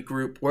security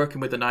group working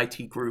with an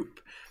IT group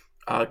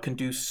can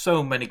do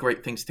so many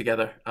great things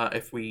together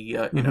if we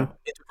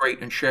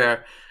integrate and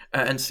share.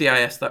 And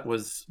CIS, that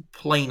was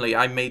plainly,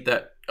 I made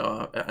that,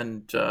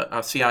 and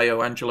our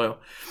CIO Angelo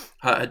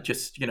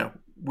just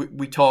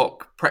we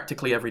talk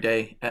practically every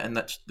day, and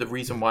that's the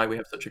reason why we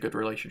have such a good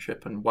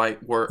relationship and why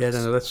it works. Yeah,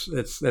 no,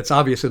 that's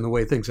obvious in the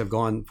way things have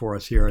gone for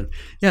us here.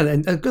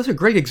 And those are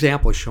great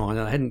examples, Sean.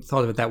 And I hadn't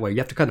thought of it that way. You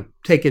have to kind of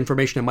take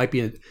information that might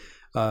be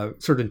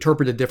sort of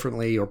interpreted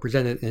differently or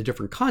presented in a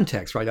different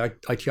context, right?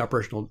 IT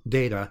operational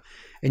data,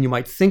 and you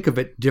might think of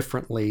it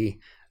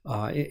differently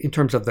in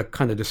terms of the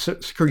kind of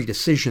security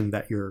decision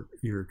that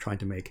you're trying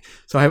to make.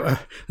 So I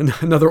have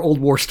another old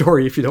war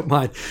story, if you don't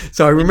mind.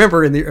 So I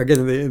remember in the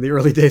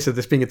early days of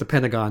this being at the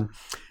Pentagon,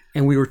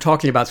 and we were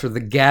talking about sort of the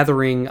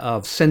gathering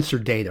of sensor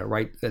data,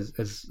 right,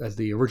 as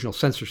the original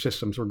sensor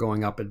systems were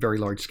going up at very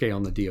large scale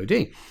in the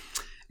DoD.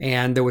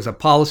 And there was a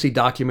policy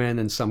document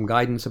and some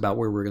guidance about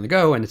where we were going to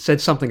go, and it said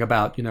something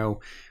about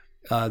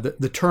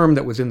the term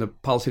that was in the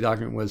policy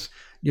document was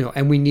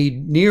and we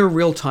need near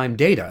real-time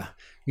data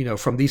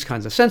from these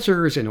kinds of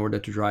sensors in order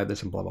to drive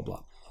this and blah, blah,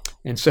 blah.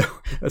 And so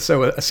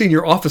a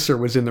senior officer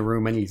was in the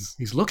room, and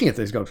he's looking at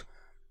this, he goes,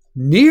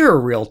 near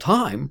real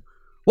time?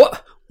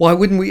 What? Why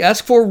wouldn't we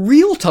ask for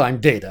real-time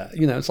data?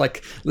 It's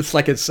like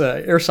it's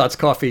ersatz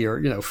coffee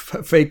or,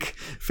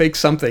 fake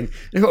something.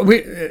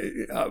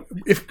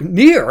 If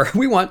near,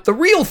 we want the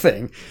real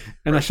thing.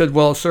 And I said,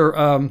 well,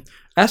 sir,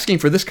 asking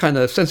for this kind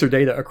of sensor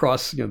data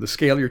across, the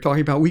scale you're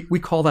talking about, we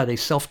call that a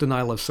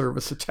self-denial of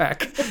service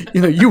attack.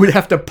 You would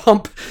have to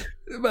pump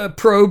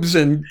probes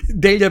and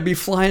data be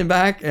flying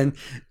back, and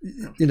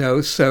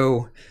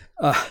so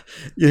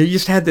you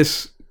just had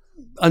this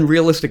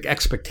unrealistic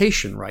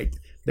expectation, right,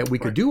 that we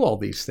could do all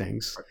these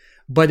things.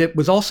 But it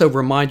was also a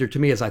reminder to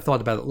me as I thought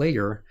about it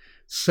later.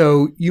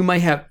 So you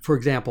might have, for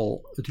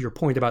example, to your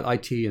point about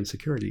IT and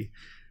security,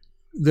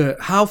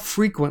 how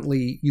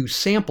frequently you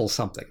sample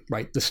something,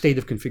 right? The state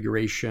of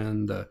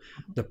configuration, the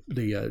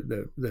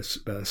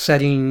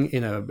setting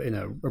in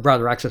a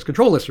router access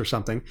control list or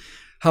something.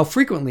 How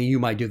frequently you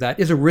might do that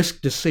is a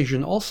risk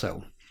decision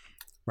also,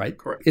 right?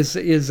 Correct.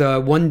 Is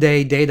one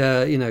day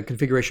data in a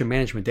configuration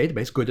management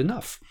database good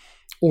enough?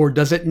 Or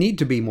does it need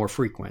to be more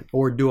frequent?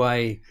 Or do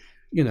is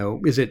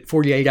it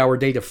 48-hour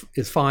data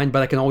is fine,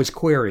 but I can always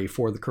query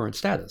for the current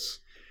status?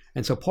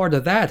 And so part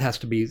of that has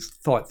to be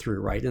thought through,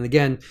 right? And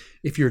again,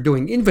 if you're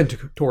doing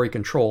inventory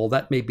control,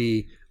 that may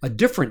be a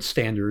different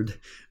standard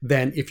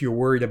than if you're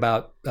worried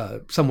about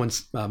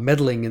someone's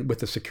meddling with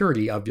the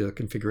security of the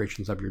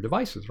configurations of your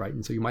devices, right?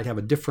 And so you might have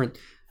a different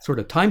sort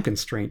of time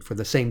constraint for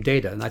the same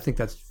data. And I think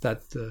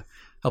that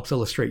helps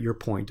illustrate your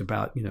point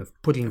about,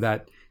 putting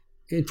that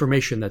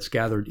information that's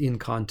gathered in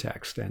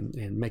context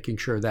and making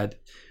sure that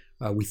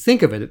we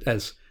think of it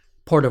as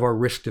part of our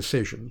risk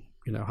decision.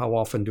 How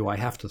often do I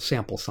have to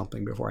sample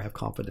something before I have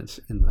confidence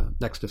in the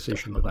next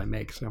decision that I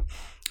make? So,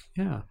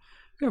 yeah,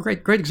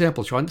 great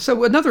example, Sean.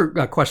 So another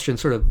question,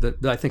 sort of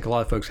that I think a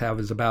lot of folks have,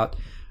 is about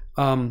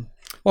what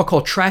I'll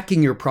call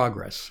tracking your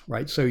progress,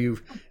 right? So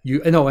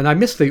and I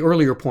missed the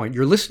earlier point.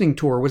 Your listening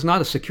tour was not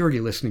a security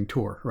listening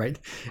tour, right?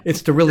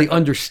 It's to really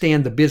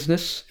understand the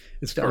business.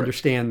 It's to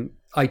understand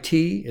IT.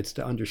 It's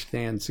to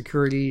understand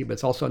security, but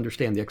it's also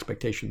understand the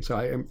expectations. So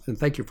and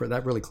thank you for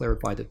that. Really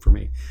clarified it for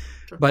me.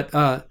 Sure.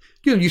 But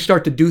you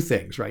start to do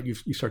things, right?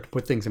 You start to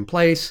put things in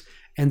place,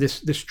 and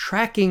this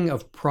tracking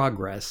of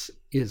progress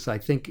is, I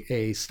think,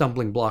 a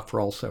stumbling block for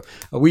also.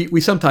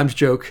 We sometimes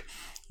joke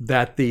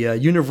that the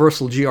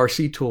universal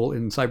GRC tool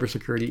in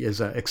cybersecurity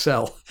is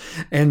Excel,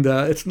 and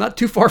it's not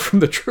too far from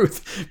the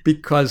truth,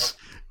 because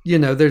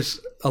there's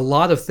a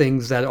lot of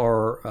things that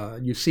are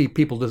you see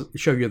people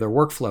show you their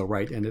workflow,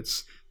 right? And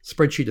it's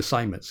spreadsheet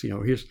assignments.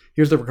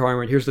 Here's the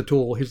requirement, here's the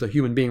tool, here's the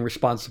human being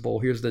responsible,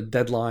 here's the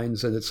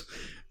deadlines, and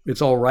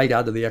it's all right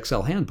out of the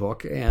Excel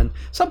handbook. And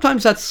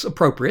sometimes that's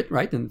appropriate,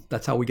 right? And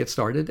that's how we get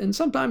started. And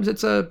sometimes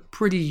it's a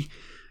pretty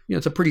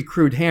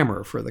crude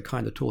hammer for the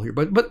kind of tool here.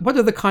 But what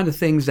are the kind of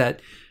things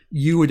that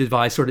you would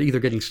advise sort of either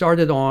getting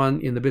started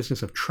on in the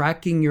business of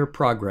tracking your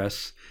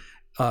progress,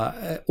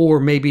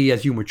 or maybe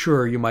as you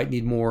mature, you might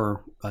need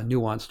more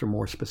nuanced or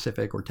more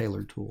specific or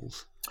tailored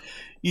tools?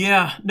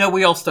 Yeah, no,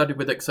 we all started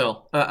with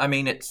Excel.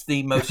 It's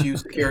the most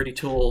used security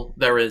tool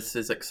there is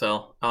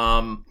Excel.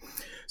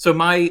 So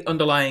my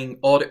underlying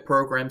audit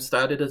program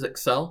started as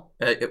Excel.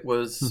 It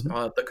was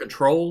the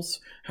controls.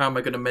 How am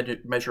I going to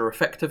measure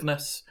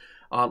effectiveness?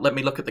 Let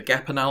me look at the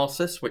gap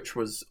analysis, which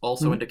was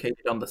also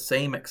indicated on the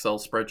same Excel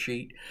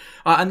spreadsheet.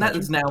 And that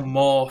is now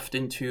morphed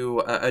into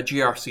a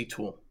GRC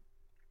tool.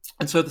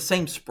 And so the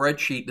same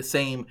spreadsheet, the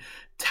same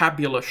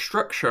tabular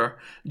structure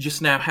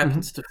just now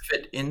happens to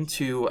fit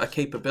into a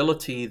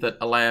capability that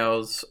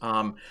allows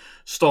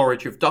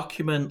storage of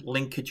document,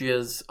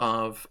 linkages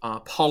of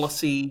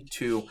policy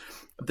to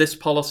this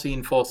policy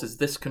enforces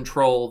this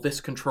control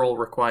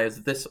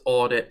requires this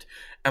audit,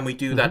 and we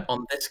do that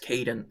on this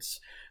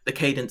cadence. The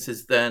cadence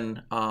is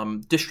then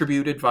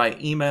distributed via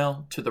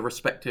email to the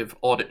respective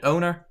audit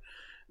owner.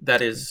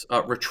 That is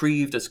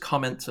retrieved as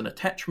comments and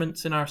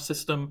attachments in our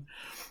system.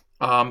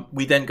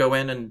 We then go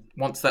in, and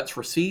once that's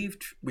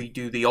received, we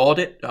do the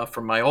audit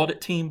from my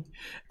audit team.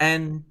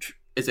 And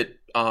is it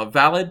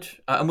valid?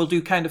 And we'll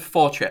do kind of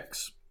 4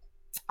 checks.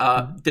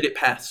 Did it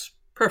pass?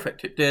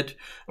 Perfect, it did.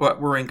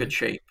 We're in good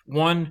shape.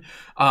 1,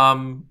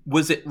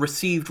 was it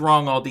received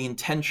wrong, or the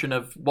intention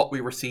of what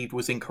we received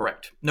was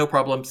incorrect? No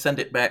problem, send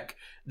it back.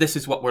 This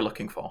is what we're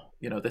looking for.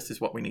 This is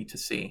what we need to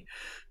see.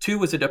 2,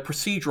 was it a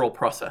procedural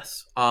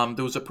process?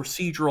 There was a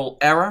procedural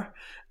error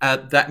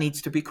that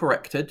needs to be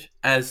corrected,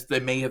 as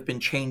there may have been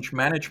change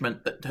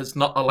management that has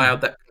not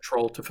allowed that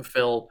control to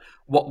fulfill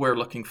what we're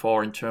looking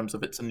for in terms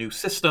of it's a new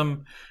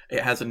system,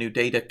 it has a new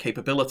data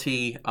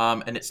capability,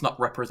 and it's not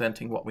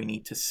representing what we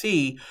need to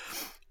see.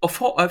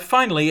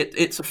 Finally,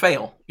 it's a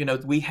fail.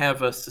 We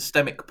have a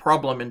systemic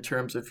problem in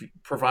terms of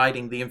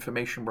providing the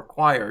information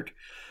required.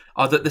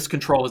 That this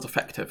control is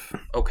effective.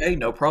 Okay,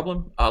 no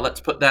problem.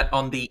 Let's put that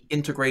on the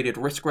integrated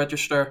risk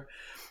register.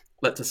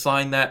 Let's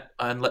assign that,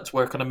 and let's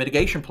work on a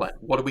mitigation plan.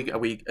 Are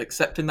we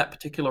accepting that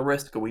particular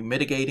risk? Are we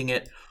mitigating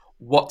it?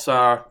 What's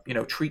our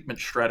treatment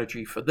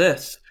strategy for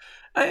this?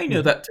 And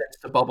that tends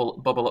to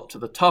bubble up to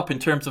the top in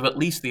terms of at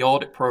least the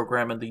audit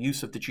program and the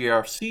use of the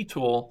GRC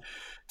tool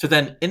to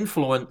then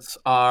influence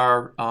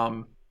our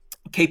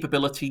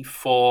capability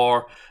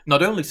for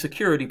not only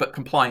security but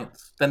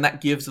compliance. Then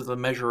that gives us a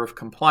measure of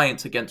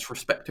compliance against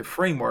respective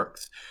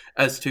frameworks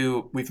as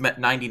to we've met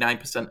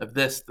 99% of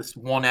this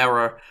one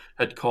error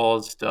had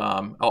caused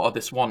or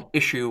this one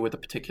issue with a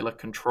particular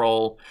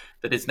control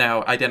that is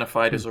now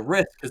identified as a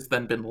risk has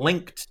then been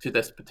linked to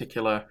this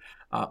particular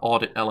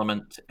audit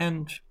element,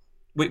 and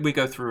we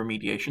go through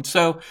remediation.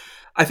 So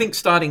I think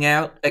starting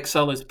out,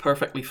 Excel is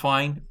perfectly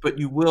fine, but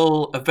you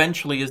will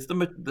eventually, as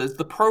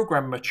the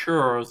program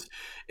matures,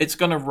 it's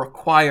going to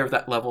require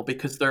that level,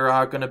 because there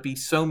are going to be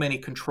so many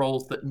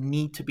controls that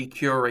need to be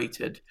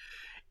curated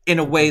in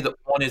a way that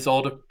one is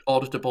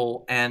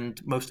auditable and,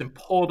 most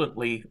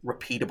importantly,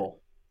 repeatable.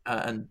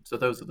 And so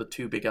those are the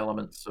 2 big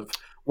elements of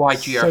why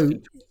GRC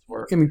tools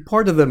work.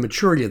 Part of the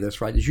maturity of this,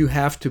 right, is you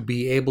have to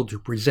be able to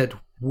present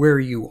where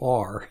you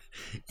are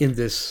in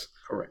this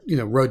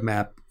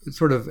roadmap,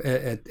 sort of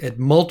at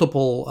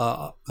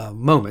multiple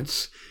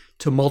moments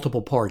to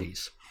multiple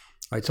parties.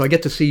 right? So I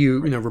get to see you,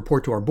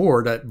 report to our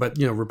board, but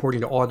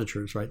reporting to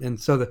auditors, right? And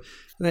so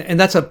and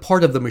that's a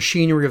part of the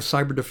machinery of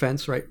cyber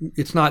defense, right?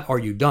 It's not, are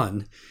you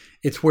done?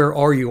 It's, where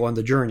are you on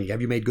the journey?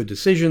 Have you made good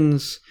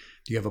decisions?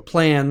 Do you have a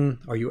plan?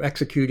 Are you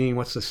executing?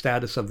 What's the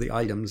status of the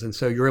items? And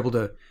so you're able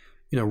to,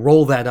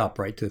 roll that up,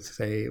 right? To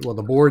say, well,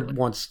 the board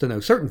wants to know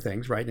certain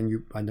things, right?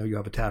 And I know you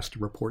have a task to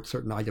report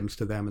certain items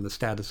to them and the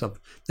status of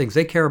things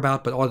they care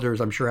about, but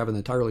auditors, I'm sure, have an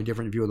entirely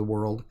different view of the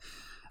world.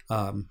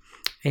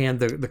 And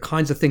the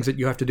kinds of things that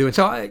you have to do. And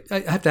so I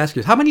have to ask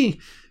you, how many,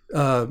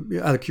 out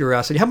of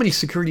curiosity, how many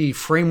security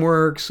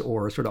frameworks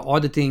or sort of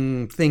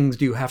auditing things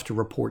do you have to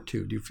report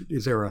to?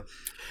 Is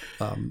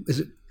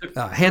it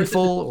a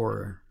handful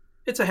or?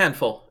 It's a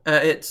handful.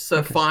 It's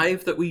Okay.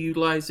 5 that we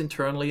utilize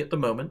internally at the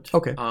moment.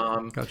 Okay,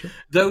 gotcha.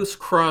 Those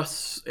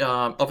cross,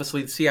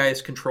 obviously, the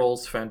CIS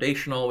controls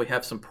foundational. We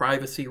have some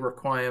privacy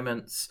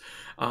requirements.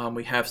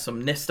 We have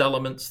some NIST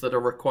elements that are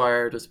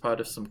required as part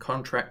of some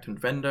contract and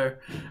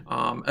vendor.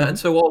 And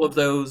so all of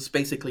those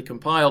basically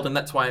compiled, and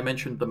that's why I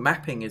mentioned the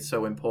mapping is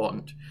so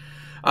important.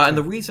 And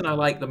the reason I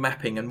like the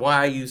mapping and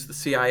why I use the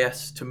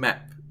CIS to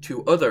map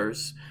to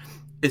others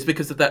is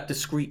because of that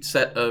discrete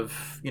set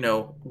of,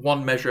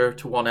 one measure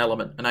to one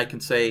element. And I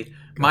can say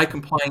my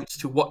compliance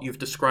to what you've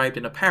described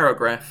in a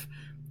paragraph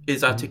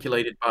is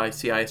articulated by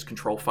CIS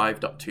Control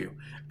 5.2.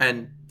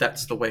 And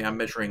that's the way I'm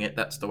measuring it.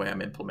 That's the way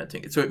I'm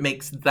implementing it. So it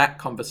makes that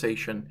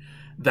conversation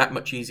that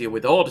much easier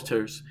with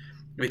auditors,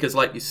 because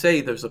like you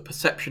say, there's a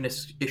perception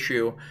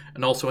issue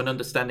and also an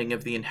understanding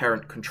of the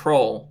inherent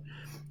control.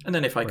 And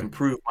then if I can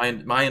prove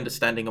my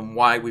understanding and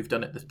why we've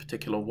done it this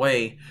particular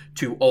way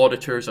to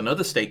auditors and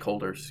other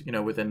stakeholders,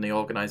 within the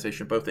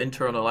organization, both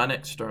internal and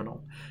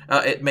external,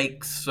 it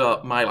makes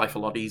my life a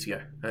lot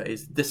easier.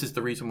 This is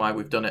the reason why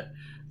we've done it.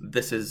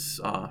 This is,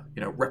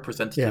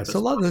 representative. Yeah, so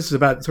a lot of this is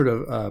about sort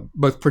of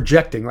both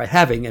projecting, right,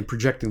 having and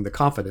projecting the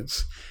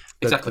confidence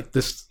that Exactly.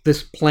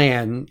 this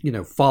plan,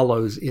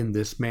 follows in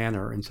this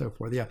manner and so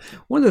forth. Yeah,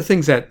 one of the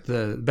things that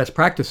the best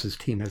practices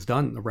team has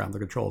done around the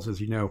controls is,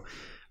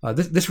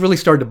 this really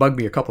started to bug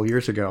me a couple of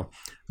years ago,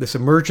 this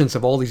emergence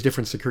of all these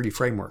different security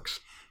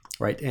frameworks,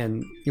 right?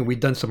 And we'd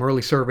done some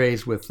early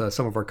surveys with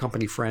some of our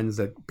company friends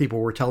that people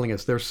were telling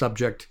us they're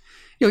subject,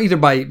 either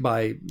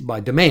by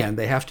demand,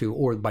 they have to,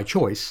 or by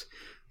choice,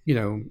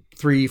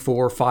 3,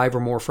 4, 5 or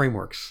more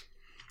frameworks.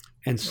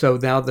 And so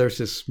now there's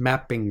this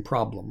mapping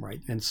problem, right?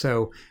 And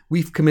so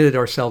we've committed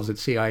ourselves at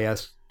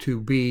CIS to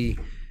be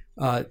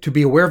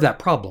aware of that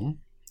problem.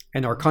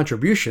 And our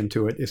contribution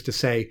to it is to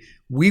say,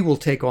 we will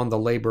take on the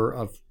labor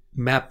of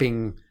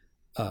mapping,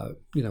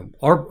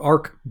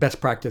 our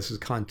best practices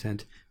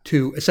content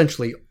to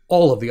essentially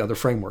all of the other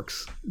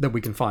frameworks that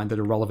we can find that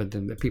are relevant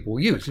and that people will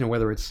use,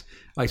 whether it's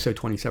ISO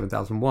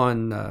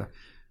 27001,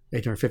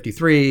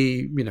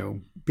 853,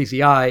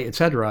 PCI, et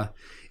cetera.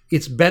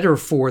 It's better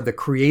for the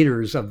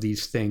creators of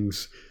these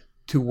things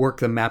to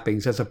work the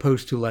mappings as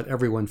opposed to let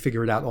everyone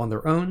figure it out on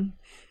their own,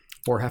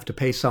 or have to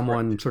pay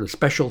someone sort of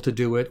special to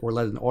do it, or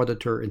let an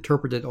auditor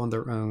interpret it on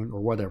their own,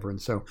 or whatever.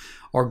 And so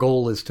our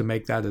goal is to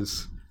make that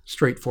as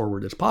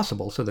straightforward as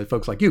possible so that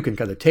folks like you can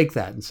kind of take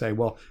that and say,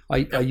 well, I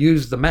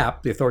use the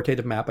map, the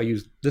authoritative map. I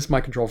use this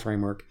my control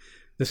framework.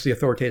 This is the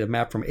authoritative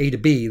map from A to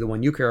B, the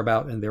one you care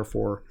about, and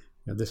therefore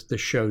this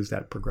shows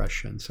that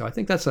progression. So I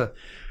think that's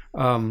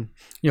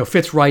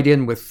fits right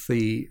in with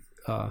the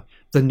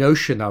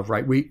notion of,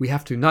 right, we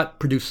have to not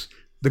produce.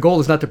 The goal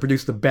is not to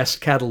produce the best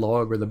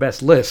catalog or the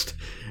best list.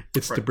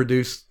 It's to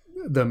produce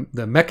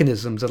the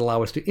mechanisms that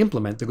allow us to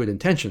implement the good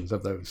intentions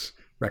of those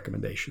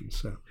recommendations.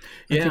 So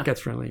I think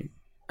that's really...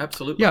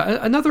 Absolutely. Yeah,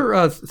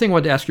 another thing I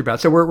wanted to ask you about.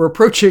 So we're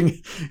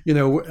approaching,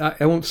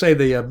 I won't say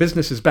the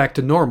business is back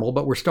to normal,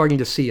 but we're starting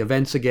to see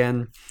events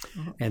again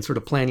and sort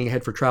of planning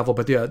ahead for travel.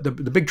 But the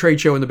big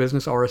trade show in the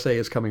business, RSA,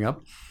 is coming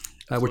up.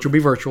 Which will be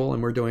virtual,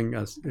 and we're doing.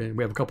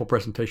 We have a couple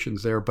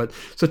presentations there. But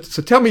so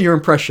tell me your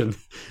impression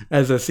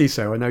as a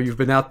CISO. I know you've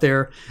been out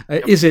there.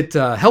 Is it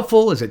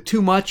helpful? Is it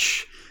too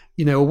much?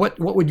 What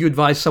would you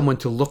advise someone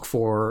to look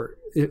for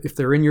if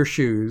they're in your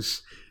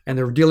shoes and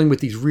they're dealing with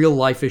these real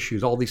life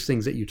issues, all these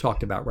things that you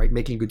talked about, right?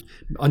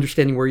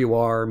 Understanding where you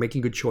are,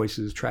 making good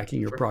choices,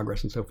 tracking your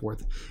progress, and so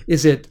forth.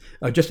 Is it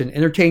just an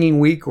entertaining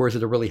week, or is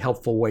it a really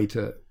helpful way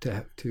to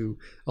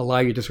allow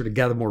you to sort of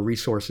gather more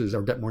resources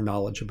or get more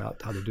knowledge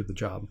about how to do the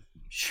job?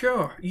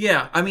 Sure.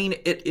 Yeah. I mean,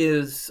 it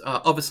is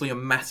obviously a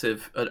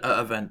massive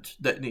event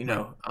that,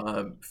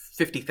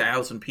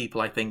 50,000 people,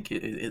 I think,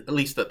 at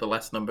least at the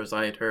last numbers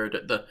I had heard,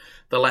 at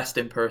the last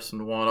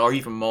in-person one, or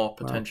even more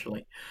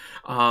potentially.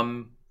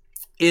 Wow.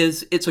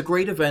 It's a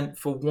great event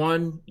for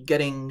one,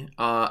 getting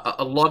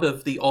a lot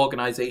of the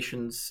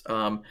organizations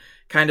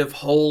kind of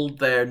hold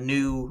their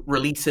new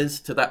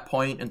releases to that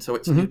point, and so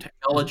it's new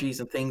technologies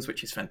and things,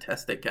 which is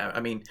fantastic.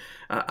 I mean,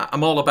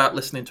 I'm all about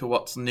listening to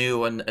what's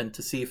new and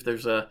to see if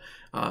there's a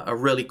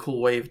really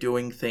cool way of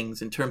doing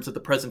things in terms of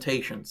the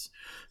presentations.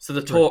 So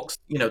the talks,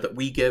 that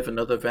we give and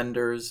other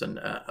vendors and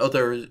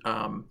other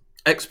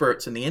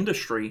experts in the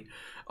industry.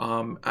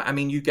 I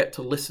mean, you get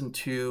to listen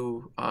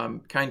to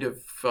kind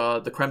of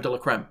the creme de la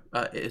creme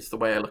is the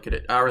way I look at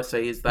it.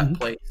 RSA is that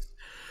place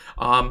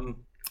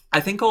I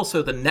think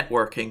also the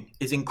networking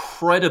is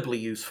incredibly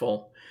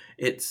useful.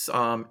 It's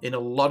in a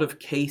lot of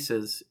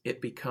cases,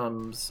 it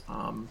becomes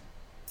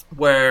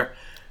where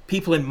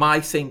people in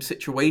my same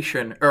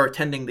situation are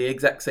attending the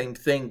exact same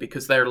thing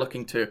because they're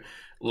looking to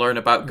learn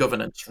about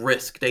governance,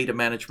 risk, data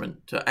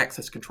management,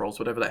 access controls,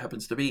 whatever that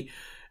happens to be.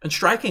 And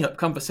striking up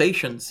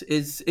conversations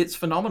it's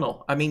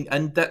phenomenal. I mean,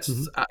 and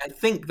I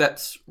think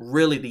that's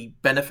really the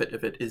benefit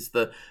of it is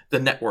the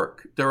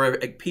network. There are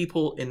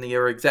people in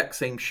your exact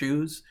same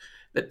shoes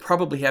that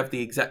probably have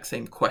the exact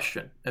same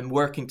question, and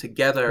working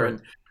together and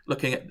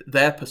looking at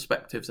their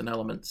perspectives and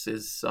elements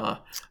is,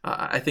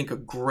 I think, a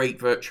great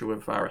virtue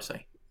of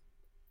RSA.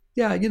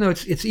 Yeah,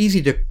 it's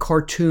easy to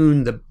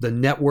cartoon the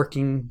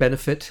networking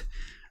benefit,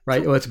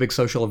 right? Oh, it's a big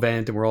social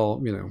event and we're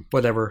all,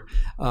 whatever.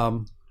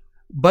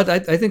 But I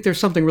think there's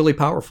something really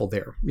powerful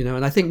there,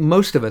 and I think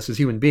most of us as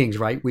human beings,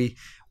 right?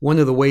 One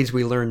of the ways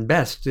we learn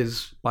best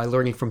is by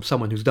learning from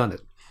someone who's done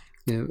it.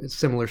 It's a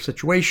similar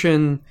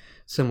situation,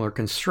 similar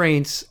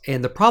constraints,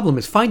 and the problem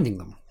is finding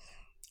them,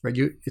 right?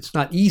 It's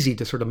not easy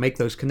to sort of make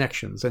those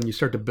connections, and you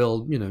start to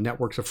build,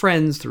 networks of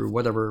friends through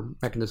whatever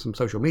mechanism,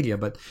 social media.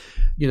 But,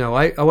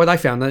 what I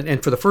found,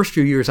 and for the first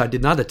few years, I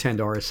did not attend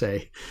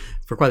RSA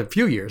for quite a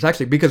few years,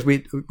 actually, because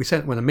we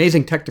sent an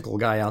amazing technical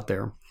guy out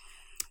there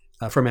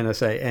from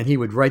NSA, and he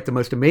would write the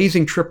most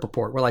amazing trip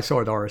report. Well, I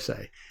saw at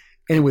RSA.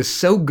 And it was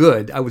so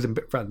good,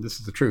 this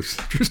is the true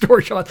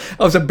story, Sean.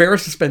 I was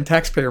embarrassed to spend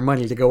taxpayer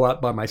money to go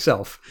out by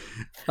myself,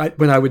 right?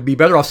 When I would be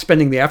better off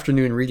spending the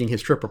afternoon reading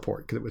his trip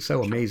report because it was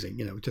so amazing,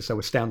 just so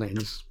astounding and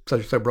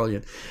just so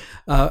brilliant.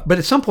 But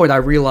at some point, I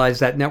realized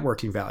that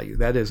networking value.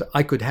 That is,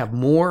 I could have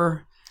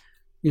more,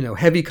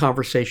 heavy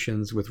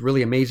conversations with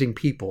really amazing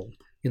people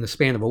in the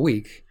span of a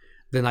week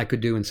than I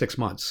could do in 6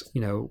 months,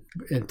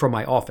 and from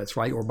my office,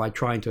 right? Or by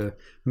trying to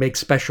make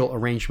special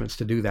arrangements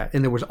to do that.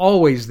 And there was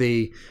always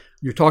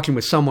you're talking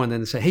with someone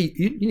and they say, hey,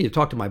 you need to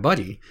talk to my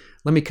buddy.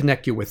 Let me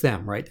connect you with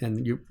them, right?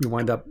 And you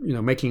wind up,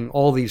 making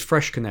all these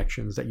fresh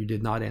connections that you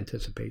did not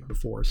anticipate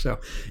before. So,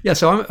 yeah,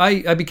 so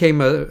I became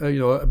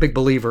a big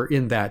believer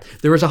in that.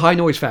 There is a high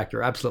noise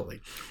factor,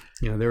 absolutely.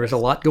 There is a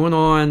lot going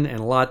on and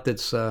a lot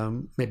that's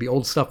maybe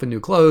old stuff in new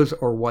clothes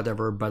or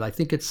whatever, but I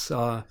think it's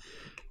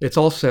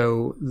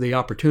also the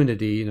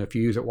opportunity, if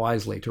you use it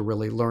wisely, to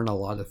really learn a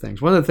lot of things.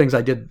 One of the things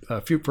I did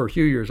for a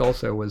few years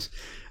also was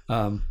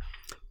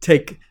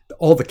take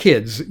all the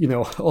kids,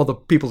 all the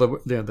people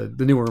that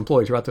the newer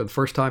employees were out there the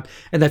first time,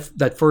 and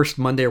that first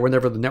Monday or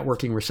whenever the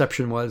networking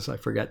reception was, I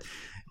forget,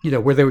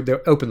 where they would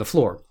open the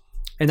floor,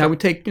 and I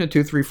would take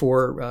 2, 3,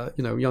 4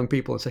 young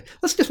people and say,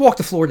 let's just walk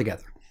the floor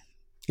together,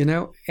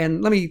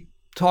 and let me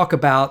talk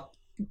about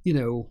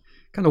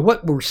kind of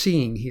what we're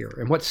seeing here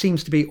and what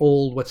seems to be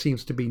old, what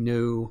seems to be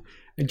new,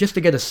 and just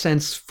to get a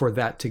sense for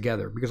that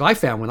together. Because I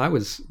found when I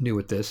was new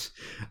at this,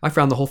 I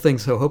found the whole thing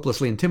so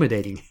hopelessly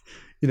intimidating.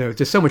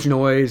 Just so much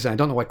noise. I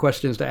don't know what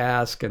questions to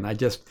ask, and I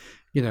just,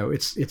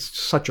 it's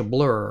such a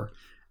blur.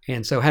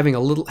 And so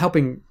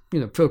helping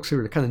folks who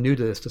are kind of new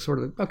to this to sort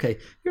of, okay,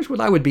 here's what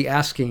I would be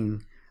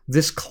asking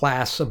this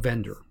class of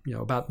vendor,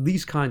 about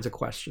these kinds of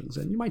questions,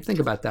 and you might think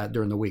about that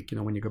during the week,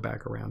 when you go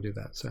back around, do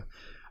that. So.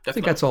 Definitely. I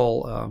think that's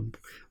all.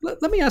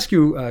 Let me ask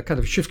you,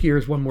 kind of shift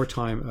gears one more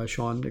time,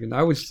 Sean. I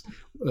always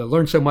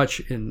learn so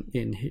much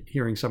in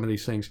hearing some of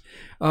these things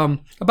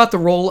about the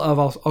role of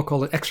I'll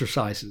call it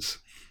exercises.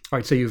 All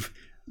right, so you've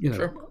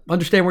Sure.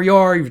 understand where you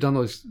are. You've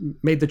done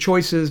made the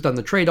choices, done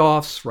the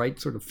trade-offs, right?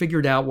 Sort of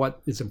figured out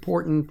what is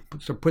important,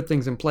 so put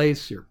things in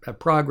place. You have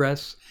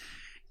progress,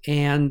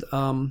 and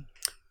a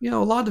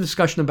lot of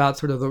discussion about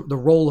sort of the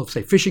role of,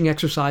 say, phishing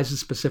exercises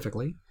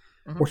specifically.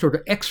 Or sort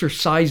of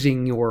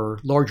exercising your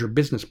larger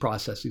business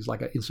processes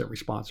like an incident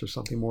response or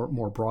something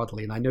more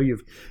broadly. And I know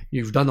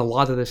you've done a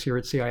lot of this here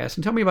at CIS.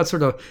 And tell me about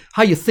sort of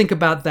how you think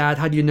about that.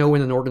 How do you know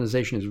when an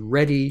organization is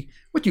ready?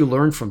 What do you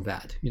learn from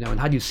that? And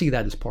how do you see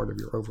that as part of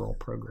your overall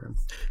program?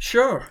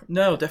 Sure.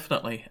 No,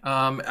 definitely.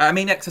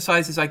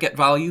 Exercises I get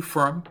value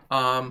from.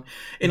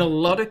 In a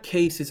lot of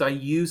cases, I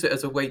use it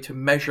as a way to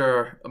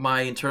measure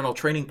my internal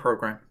training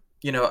program.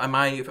 Am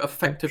I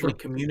effectively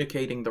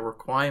communicating the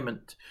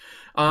requirement?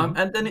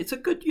 And then it's a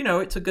good,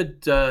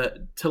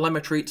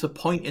 telemetry. It's a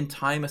point in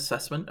time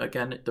assessment.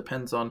 Again, it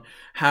depends on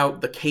how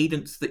the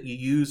cadence that you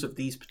use of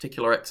these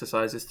particular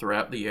exercises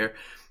throughout the year.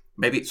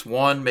 Maybe it's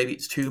 1, maybe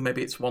it's 2,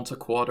 maybe it's once a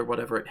quarter,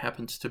 whatever it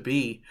happens to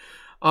be.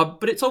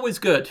 But it's always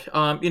good.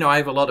 I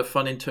have a lot of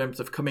fun in terms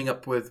of coming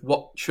up with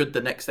what should the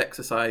next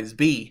exercise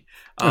be.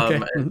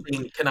 And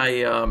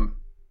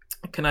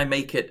can I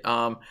make it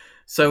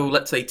so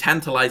let's say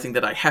tantalizing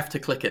that I have to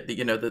click it,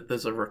 that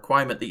there's a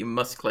requirement that you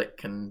must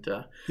click, and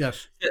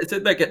yes, so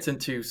that gets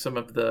into some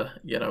of the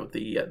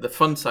the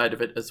fun side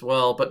of it as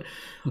well. But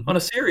on a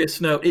serious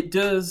note, it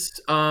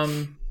does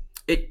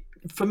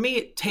for me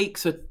it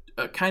takes a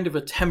kind of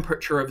a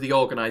temperature of the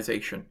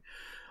organization,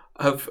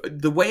 of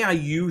the way I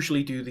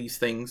usually do these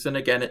things. And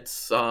again,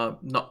 it's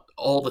not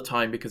all the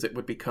time because it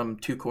would become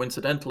too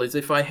coincidental. Is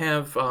if I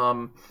have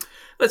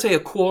let's say a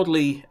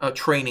quarterly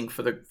training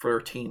for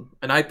a team,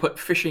 and I put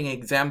phishing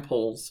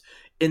examples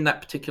in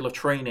that particular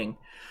training.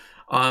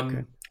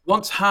 Okay.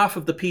 Once half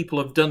of the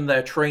people have done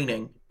their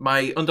training,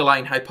 my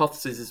underlying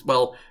hypothesis is,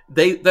 well,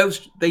 they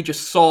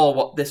just saw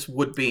what this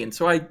would be, and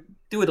so I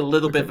do it a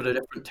little bit of a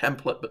different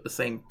template, but the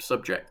same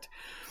subject.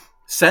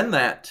 Send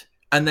that,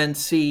 and then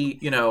see,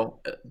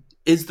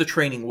 is the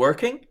training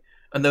working?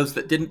 And those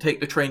that didn't take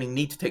the training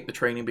need to take the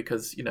training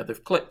because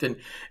they've clicked, and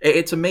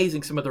it's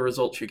amazing some of the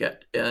results you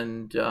get.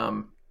 And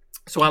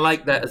so I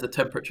like that as a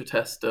temperature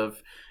test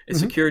of, is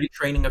security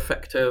training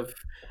effective?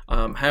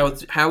 How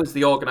is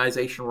the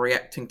organization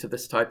reacting to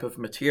this type of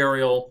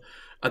material?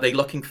 Are they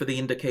looking for the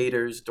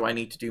indicators? Do I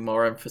need to do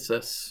more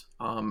emphasis?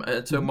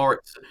 And so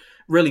it's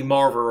really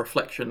more of a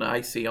reflection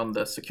I see on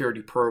the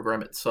security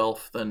program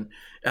itself than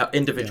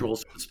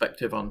individuals'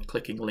 perspective on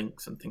clicking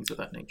links and things of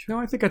that nature. No,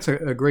 I think that's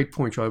a great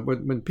point, Charlie.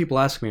 When people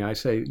ask me, I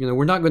say,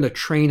 we're not going to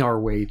train our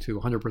way to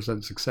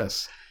 100%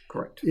 success.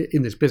 Correct.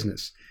 In this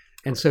business.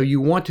 And so you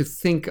want to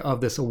think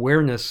of this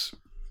awareness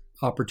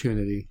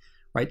opportunity,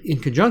 right, in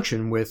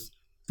conjunction with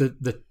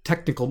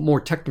the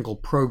more technical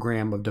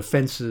program of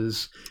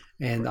defenses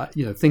and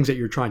things that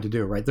you're trying to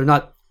do, right?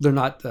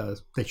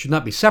 They should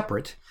not be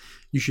separate.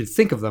 You should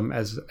think of them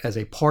as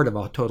a part of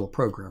a total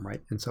program,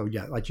 right? And so,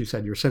 like you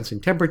said, you're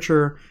sensing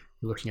temperature,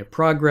 you're looking at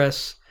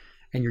progress,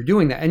 and you're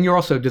doing that, and you're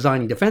also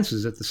designing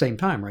defenses at the same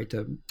time, right?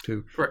 To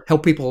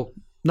help people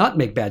not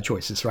make bad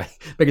choices, right?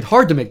 Make it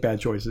hard to make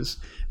bad choices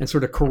and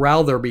sort of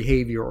corral their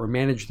behavior or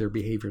manage their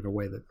behavior in a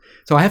way that.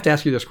 So I have to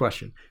ask you this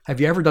question: have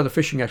you ever done a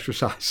phishing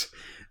exercise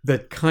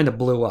that kind of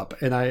blew up?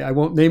 And I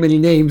won't name any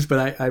names,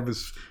 but I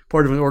was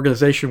part of an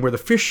organization where the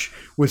phish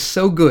was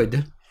so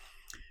good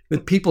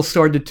that people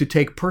started to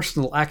take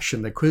personal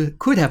action that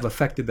could have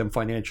affected them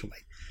financially,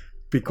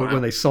 because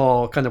when they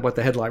saw kind of what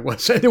the headline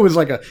was, it was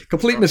like a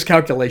complete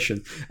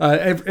miscalculation.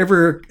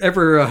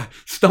 Ever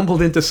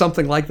stumbled into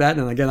something like that?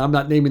 And again, I'm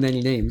not naming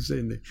any names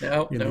in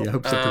the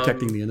hopes of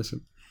protecting the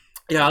innocent.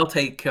 Yeah, I'll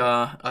take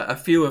a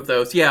few of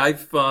those. Yeah, I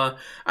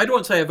don't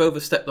want to say I've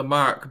overstepped the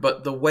mark,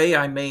 but the way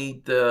I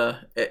made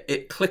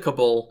it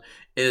clickable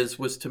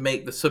was to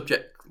make the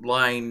subject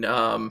line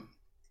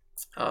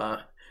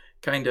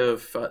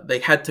they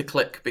had to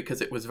click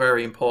because it was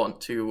very important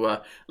to,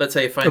 let's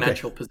say, a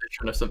financial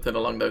position or something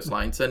along those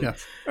lines. And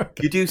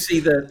you do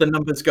see the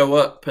numbers go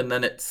up, and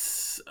then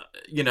it's,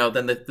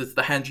 then there's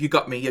the hand, you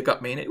got me.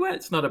 And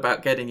it's not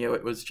about getting you.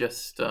 It was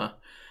just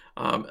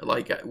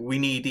we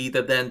need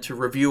either then to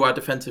review our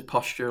defensive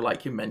posture,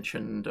 like you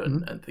mentioned,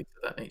 and things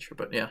of that nature.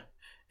 But yeah,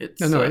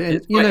 it's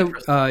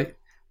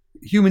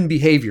human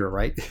behavior,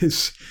 right?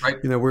 Is right.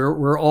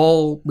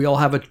 We all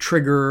have a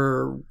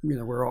trigger.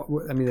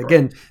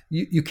 Again,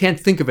 you can't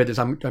think of it as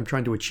I'm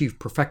trying to achieve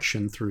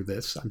perfection through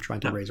this. I'm trying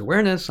to raise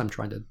awareness. I'm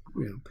trying to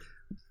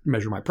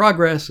measure my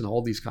progress and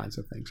all these kinds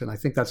of things. And I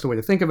think that's the way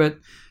to think of it.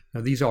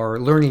 These are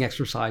learning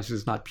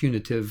exercises, not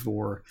punitive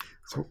or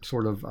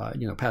sort of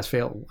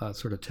pass-fail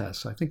sort of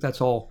tests. I think that's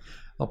all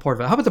part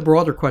of it. How about the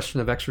broader question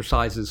of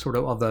exercises, sort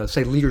of the,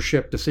 say,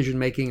 leadership,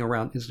 decision-making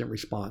around incident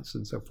response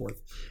and so forth?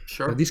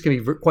 Sure. These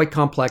can be quite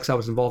complex. I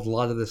was involved in a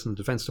lot of this in the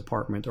Defense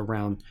Department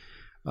around,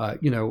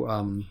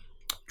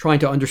 trying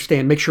to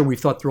understand, make sure we've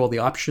thought through all the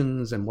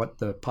options and what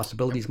the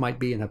possibilities might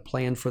be and have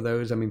planned for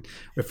those. I mean,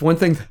 if one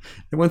thing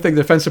the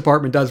Defense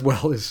Department does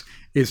well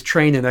is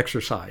train and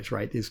exercise,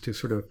 right? Is to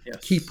sort of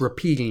keep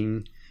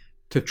repeating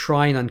to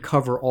try and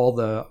uncover all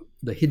the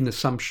hidden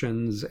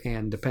assumptions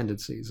and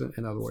dependencies.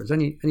 In other words,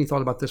 any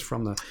thought about this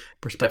from the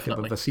perspective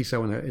of a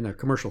CISO in a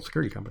commercial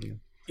security company?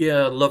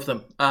 Yeah, love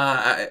them.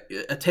 A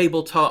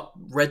tabletop,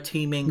 red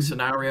teaming,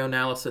 scenario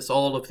analysis,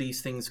 all of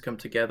these things come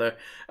together.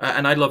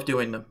 And I love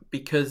doing them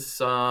because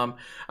I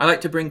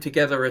like to bring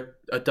together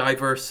a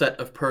diverse set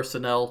of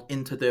personnel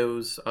into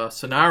those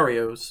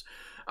scenarios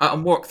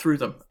and work through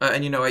them.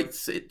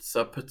 It's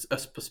a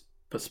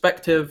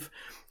perspective.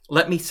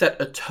 Let me set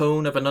a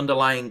tone of an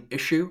underlying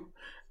issue.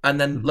 And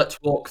then let's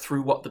walk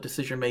through what the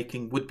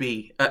decision-making would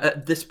be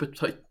at this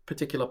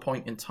particular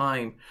point in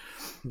time.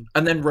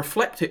 And then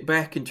reflect it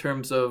back in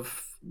terms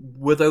of,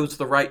 were those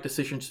the right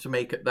decisions to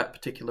make at that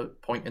particular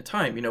point in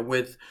time,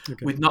 with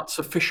not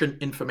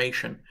sufficient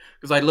information?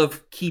 Because I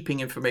love keeping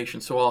information.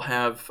 So I'll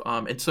have,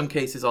 in some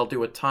cases, I'll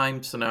do a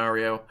timed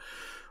scenario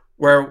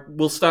where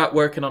we'll start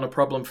working on a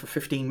problem for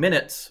 15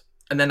 minutes.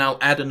 And then I'll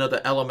add another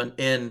element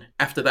in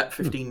after that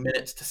 15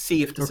 minutes to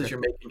see if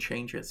decision-making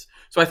changes.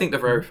 So I think they're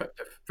very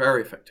effective,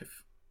 very effective.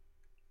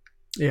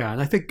 Yeah,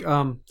 and I think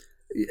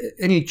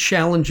any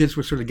challenges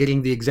with sort of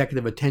getting the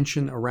executive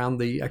attention around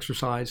the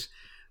exercise,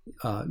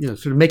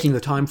 sort of making the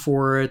time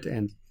for it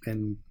and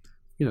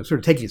sort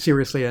of taking it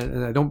seriously.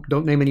 And I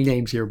don't name any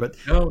names here, but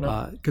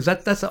because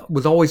that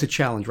was always a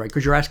challenge, right?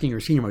 Because you're asking your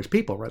senior-most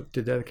people, right,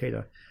 to dedicate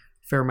a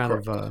fair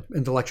amount of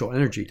intellectual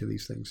energy to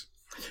these things.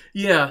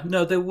 Yeah,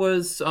 no, there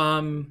was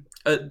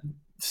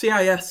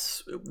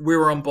CIS, we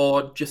were on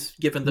board just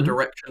given the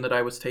direction that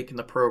I was taking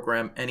the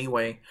program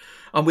anyway.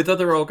 With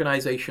other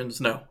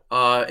organizations, no.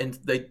 And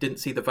they didn't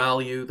see the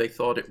value. They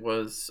thought it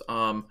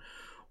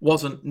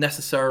wasn't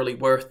necessarily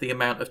worth the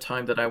amount of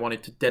time that I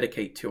wanted to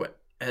dedicate to it.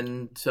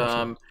 And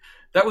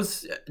that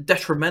was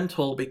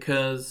detrimental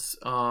because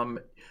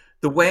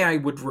the way I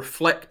would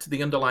reflect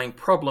the underlying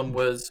problem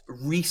was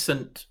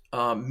recent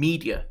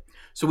media.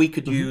 So we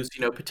could use,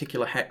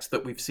 particular hacks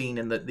that we've seen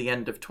in the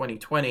end of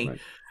 2020. Right.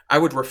 I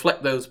would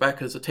reflect those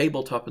back as a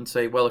tabletop and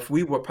say, well, if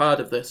we were part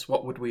of this,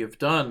 what would we have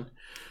done?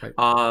 Right.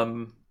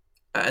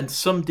 And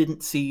some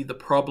didn't see the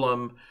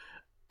problem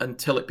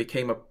until it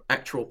became an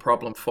actual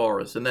problem for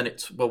us. And then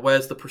it's, well,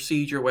 where's the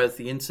procedure? Where's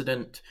the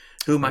incident?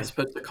 Who am I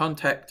supposed to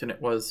contact? And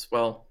it was,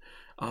 well,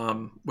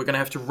 we're going to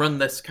have to run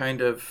this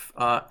kind of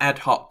ad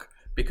hoc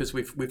because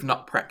we've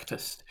not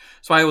practiced.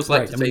 So I always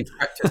like to say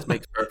practice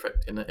makes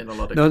perfect in a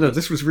lot of No,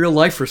 this was real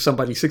life for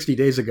somebody 60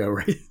 days ago,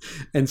 right?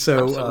 And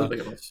so,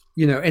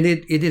 and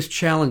it is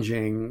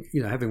challenging,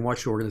 having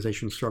watched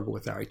organizations struggle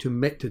with that, right?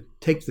 To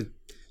take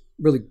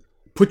really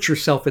put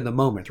yourself in the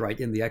moment, right,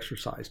 in the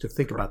exercise, to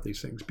think about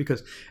these things.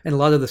 And a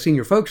lot of the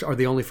senior folks are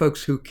the only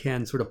folks who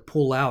can sort of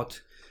pull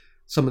out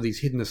some of these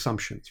hidden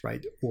assumptions,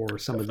 right? Or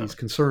some of these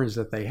concerns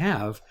that they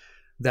have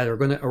that are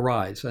going to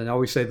arise. And I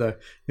always say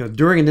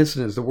during an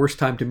incident is the worst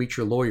time to meet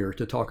your lawyer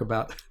to talk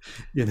about,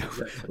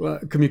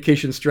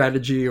 communication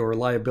strategy or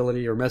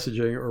liability or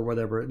messaging or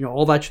whatever.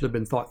 All that should have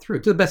been thought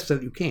through to the best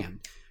that you can.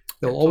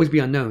 There'll always be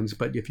unknowns,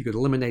 but if you could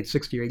eliminate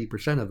 60 or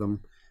 80% of them,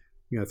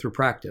 through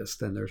practice,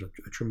 then there's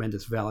a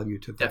tremendous value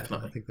to that.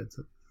 Definitely. I think that's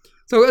it.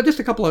 So just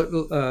a couple of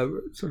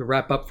sort of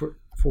wrap up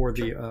for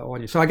the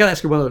audience. So I got to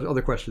ask you one of those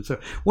other questions. So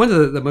one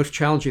of the most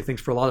challenging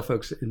things for a lot of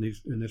folks in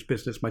this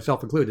business,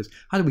 myself included, is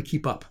how do we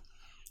keep up?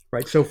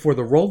 Right. So for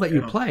the role that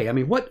you play, I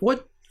mean,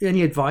 what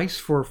any advice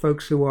for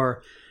folks who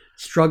are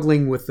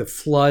struggling with the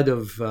flood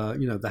of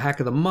the hack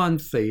of the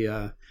month,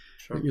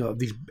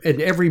 these,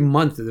 and every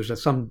month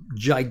there's some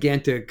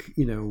gigantic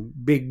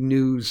big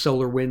news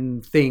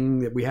SolarWinds thing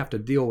that we have to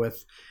deal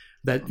with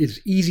that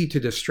is easy to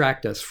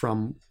distract us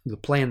from the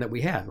plan that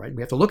we had. Right.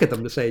 We have to look at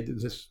them to say,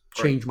 does this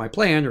change my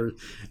plan, or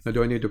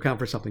do I need to account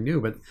for something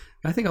new? But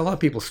I think a lot of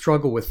people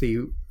struggle with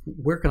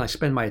where can I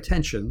spend my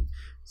attention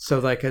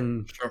so that I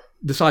can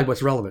decide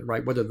what's relevant,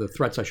 right? What are the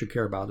threats I should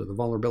care about, or the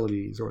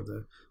vulnerabilities, or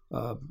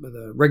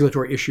the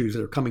regulatory issues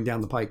that are coming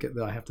down the pike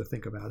that I have to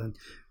think about. And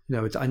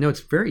I know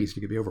it's very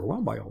easy to be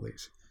overwhelmed by all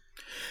these.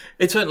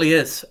 It certainly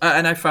is,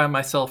 and I found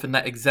myself in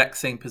that exact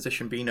same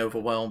position, being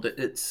overwhelmed.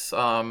 It's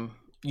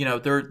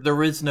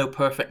there is no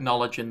perfect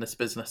knowledge in this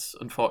business,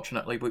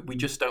 unfortunately. We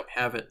just don't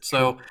have it.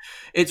 So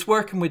it's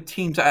working with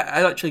teams.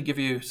 I'll actually give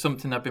you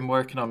something I've been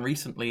working on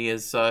recently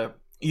is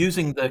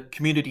using the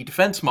community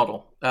defense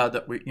model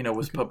that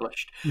was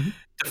published,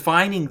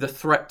 defining the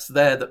threats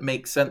there that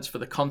make sense for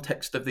the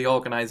context of the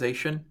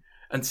organization,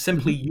 and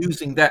simply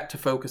using that to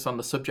focus on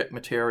the subject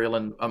material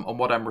and on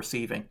what I'm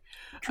receiving.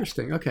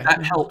 Interesting. Okay.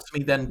 That helps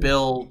me then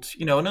build,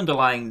 an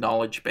underlying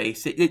knowledge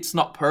base. It's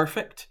not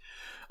perfect,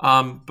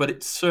 but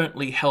it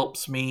certainly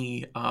helps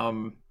me,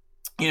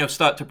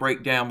 start to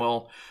break down,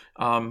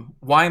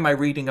 why am I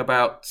reading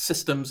about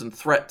systems and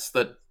threats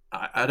that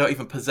I don't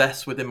even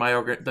possess within my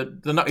organization?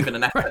 They're not even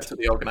an asset to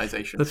the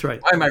organization. That's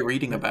right. Why am I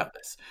reading about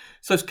this?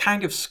 So it's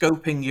kind of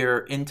scoping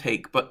your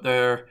intake, but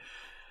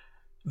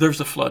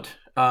there's a flood.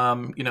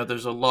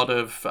 There's a lot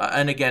of,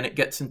 and again, it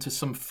gets into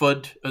some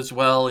FUD as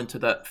well, into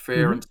that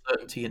fear,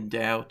 uncertainty, and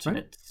doubt. Right.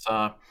 And it's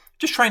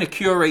just trying to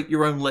curate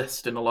your own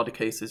list in a lot of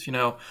cases.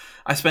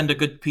 I spend a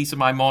good piece of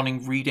my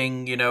morning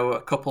reading,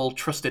 a couple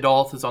trusted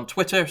authors on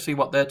Twitter, see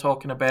what they're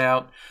talking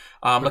about.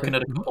 Looking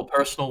at a couple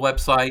personal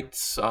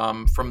websites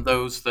from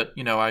those that,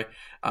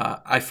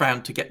 I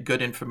found to get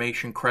good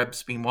information.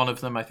 Krebs being one of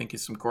them, I think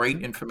is some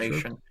great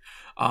information.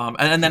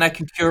 And then I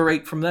can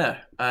curate from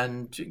there.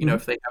 And,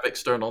 if they have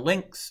external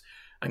links,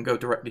 and go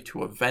directly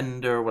to a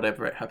vendor,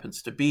 whatever it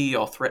happens to be,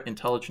 or threat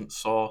intelligence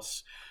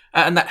source.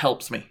 And that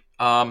helps me.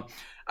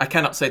 I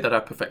cannot say that I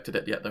perfected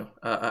it yet, though.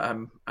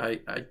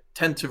 I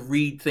tend to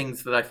read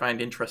things that I find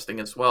interesting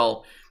as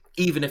well,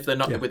 even if they're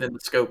not within the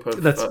scope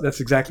of... That's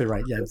exactly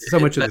right. Yeah, so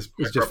much of this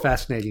is just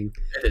fascinating.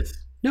 It is.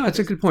 No, it's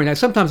a good point.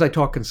 Sometimes I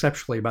talk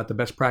conceptually about the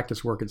best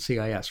practice work at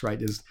CIS, right?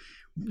 Is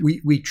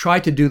we try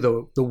to do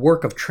the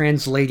work of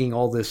translating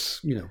all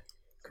this,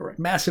 correct,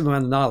 massive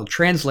amount of knowledge.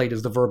 Translate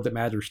is the verb that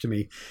matters to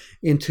me,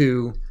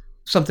 into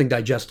something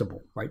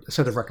digestible, right? A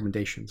set of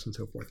recommendations and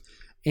so forth.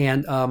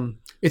 And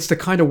it's the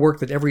kind of work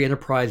that every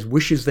enterprise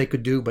wishes they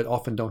could do, but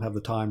often don't have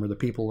the time or the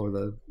people or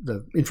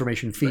the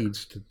information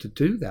feeds to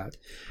do that.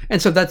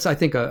 And so that's, I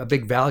think, a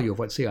big value of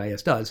what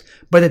CIS does.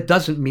 But it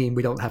doesn't mean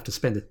we don't have to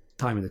spend the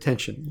time and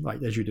attention,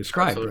 right, as you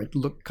described,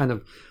 Absolutely.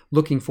 right?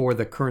 Looking for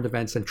the current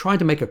events and trying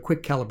to make a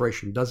quick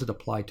calibration. Does it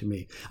apply to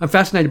me? I'm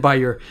fascinated by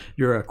your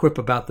quip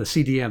about the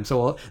CDM.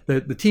 So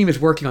the team is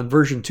working on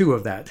version 2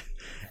 of that.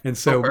 And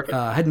so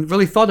I hadn't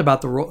really thought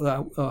about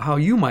how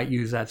you might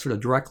use that sort of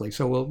directly.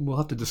 So we'll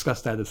have to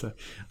discuss that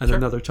at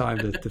another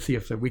time to see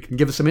if we can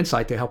give us some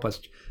insight to help us,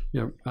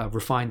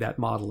 refine that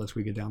model as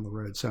we get down the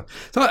road. So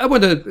I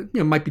want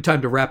to, might be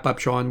time to wrap up,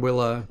 Sean.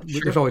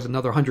 There's always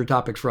another 100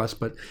 topics for us,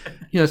 but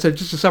so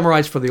just to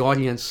summarize for the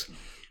audience,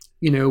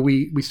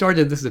 we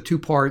started. This is a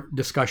 2-part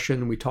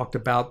discussion. We talked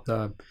about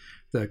the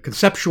the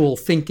conceptual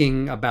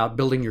thinking about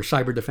building your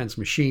cyber defense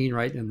machine,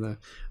 right? And the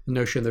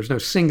notion there's no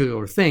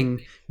singular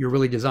thing. You're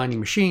really designing a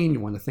machine. You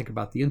want to think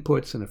about the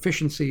inputs and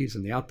efficiencies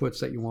and the outputs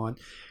that you want.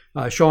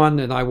 Sean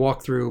and I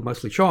walked through,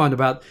 mostly Sean,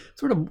 about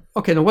sort of,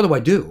 okay, now what do I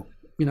do?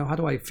 How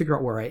do I figure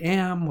out where I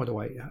am?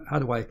 How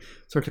do I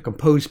start to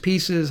compose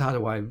pieces? How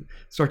do I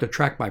start to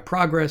track my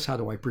progress? How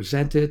do I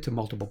present it to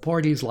multiple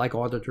parties like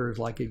auditors,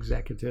 like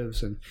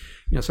executives? And,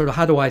 sort of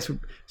how do I sort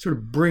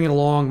of bring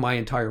along my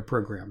entire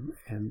program?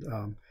 And,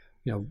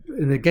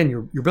 and again,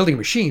 you're building a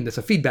machine that's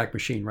a feedback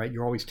machine, right?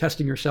 You're always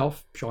testing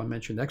yourself. Sean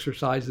mentioned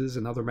exercises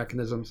and other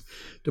mechanisms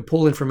to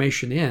pull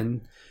information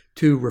in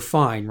to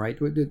refine, right?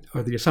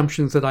 Are the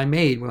assumptions that I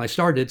made when I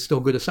started still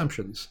good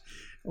assumptions?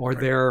 Are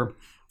there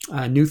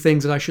new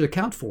things that I should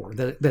account for?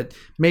 That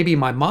maybe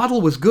my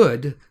model was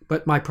good,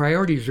 but my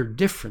priorities are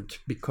different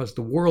because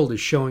the world is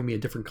showing me a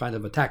different kind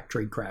of attack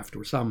tradecraft,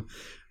 or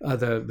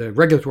the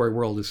regulatory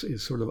world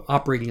is sort of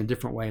operating in a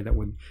different way that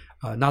would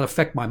not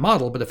affect my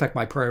model, but affect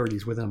my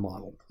priorities within a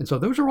model. And so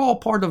those are all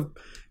part of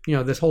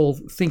this whole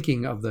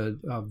thinking of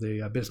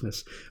the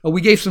business.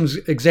 We gave some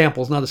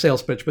examples, not a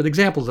sales pitch, but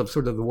examples of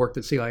sort of the work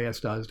that CIS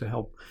does to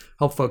help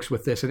folks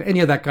with this. And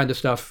any of that kind of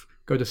stuff,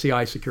 go to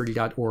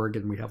cisecurity.org,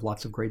 and we have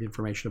lots of great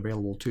information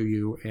available to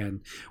you.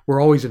 And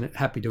we're always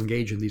happy to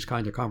engage in these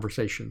kind of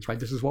conversations, right?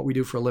 This is what we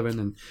do for a living,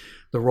 and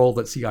the role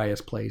that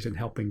CIS plays in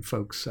helping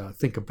folks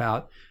think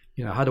about,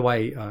 how do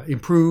I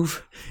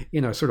improve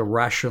in a sort of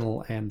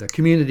rational and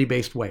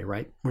community-based way,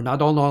 right? We're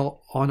not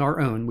all on our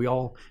own. We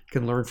all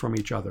can learn from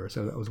each other.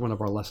 So that was one of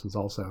our lessons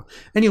also.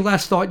 Any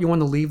last thought you want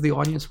to leave the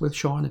audience with,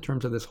 Sean, in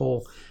terms of this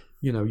whole,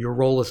 your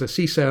role as a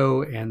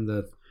CISO and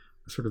the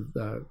sort of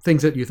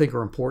things that you think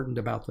are important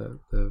about the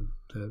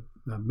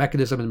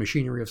mechanism and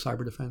machinery of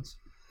cyber defense?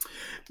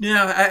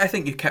 Yeah, I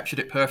think you captured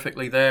it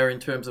perfectly there in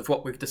terms of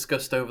what we've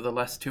discussed over the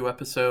last 2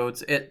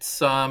 episodes.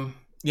 It's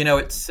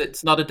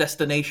it's not a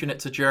destination;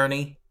 it's a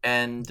journey,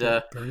 and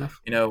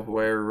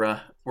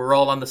we're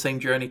all on the same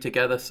journey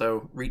together.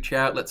 So reach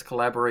out, let's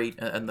collaborate,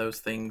 and those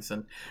things.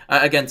 And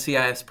again,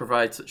 CIS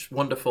provides such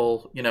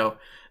wonderful.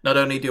 Not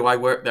only do I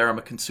work there, I'm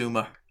a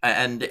consumer,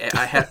 and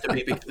I have to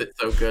be because it's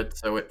so good.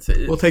 So it's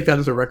we'll take that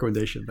as a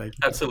recommendation. Thank you.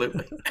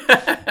 Absolutely.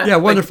 Yeah,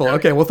 wonderful.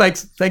 Okay, well,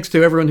 thanks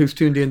to everyone who's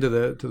tuned into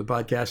the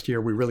podcast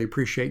here. We really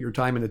appreciate your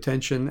time and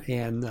attention,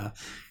 and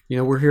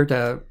we're here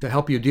to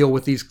help you deal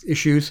with these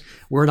issues.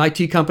 We're an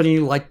IT company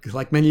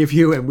like many of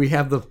you, and we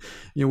have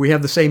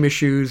the same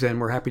issues,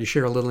 and we're happy to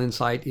share a little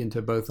insight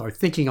into both our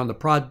thinking on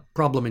the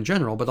problem in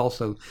general, but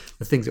also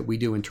the things that we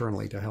do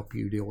internally to help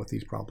you deal with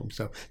these problems.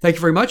 So thank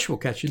you very much. We'll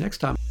catch you next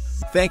time.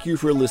 Thank you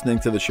for listening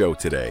to the show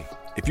today.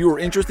 If you are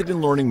interested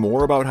in learning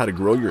more about how to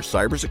grow your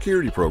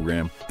cybersecurity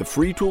program, the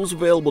free tools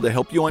available to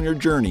help you on your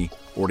journey,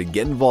 or to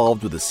get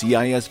involved with the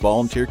CIS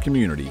volunteer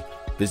community,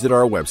 visit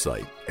our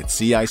website at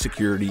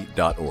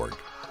cisecurity.org.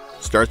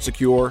 Start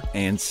secure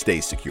and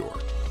stay secure.